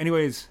 So,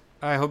 anyways,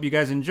 I hope you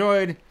guys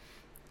enjoyed.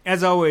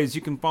 As always,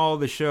 you can follow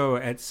the show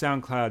at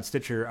SoundCloud,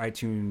 Stitcher,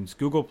 iTunes,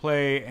 Google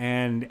Play,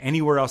 and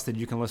anywhere else that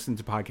you can listen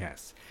to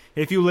podcasts.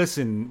 If you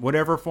listen,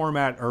 whatever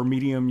format or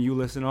medium you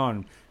listen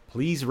on,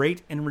 please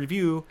rate and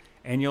review,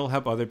 and you'll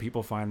help other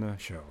people find the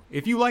show.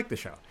 If you like the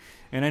show.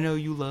 And I know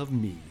you love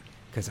me,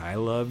 because I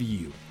love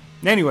you.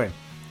 Anyway,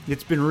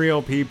 it's been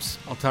real, peeps.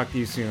 I'll talk to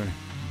you soon.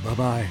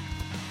 Bye-bye.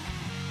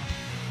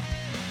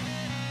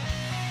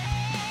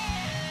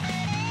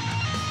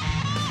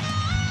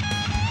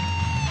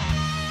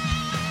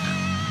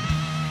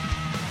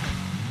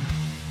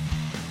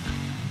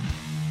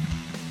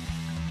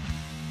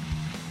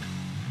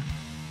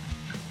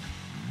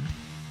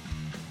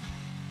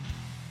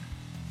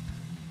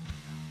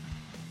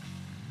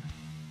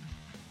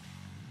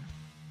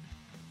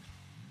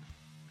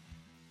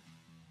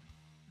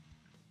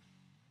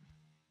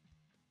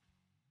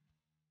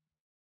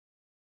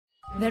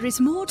 There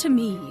is more to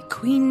me,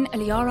 Queen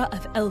Eliara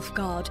of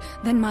Elfgard,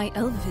 than my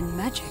elven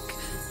magic.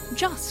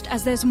 Just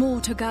as there's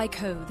more to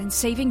Geico than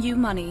saving you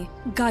money,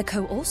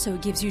 Geico also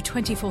gives you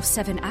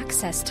 24/7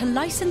 access to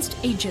licensed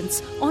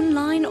agents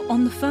online,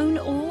 on the phone,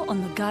 or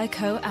on the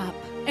Geico app.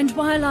 And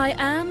while I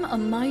am a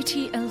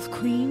mighty elf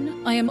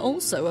queen, I am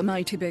also a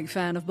mighty big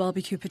fan of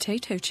barbecue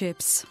potato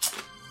chips.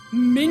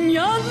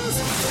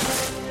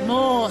 Minions!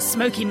 More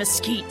smoky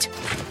mesquite.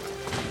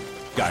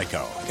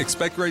 Geico.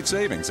 Expect great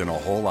savings and a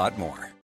whole lot more.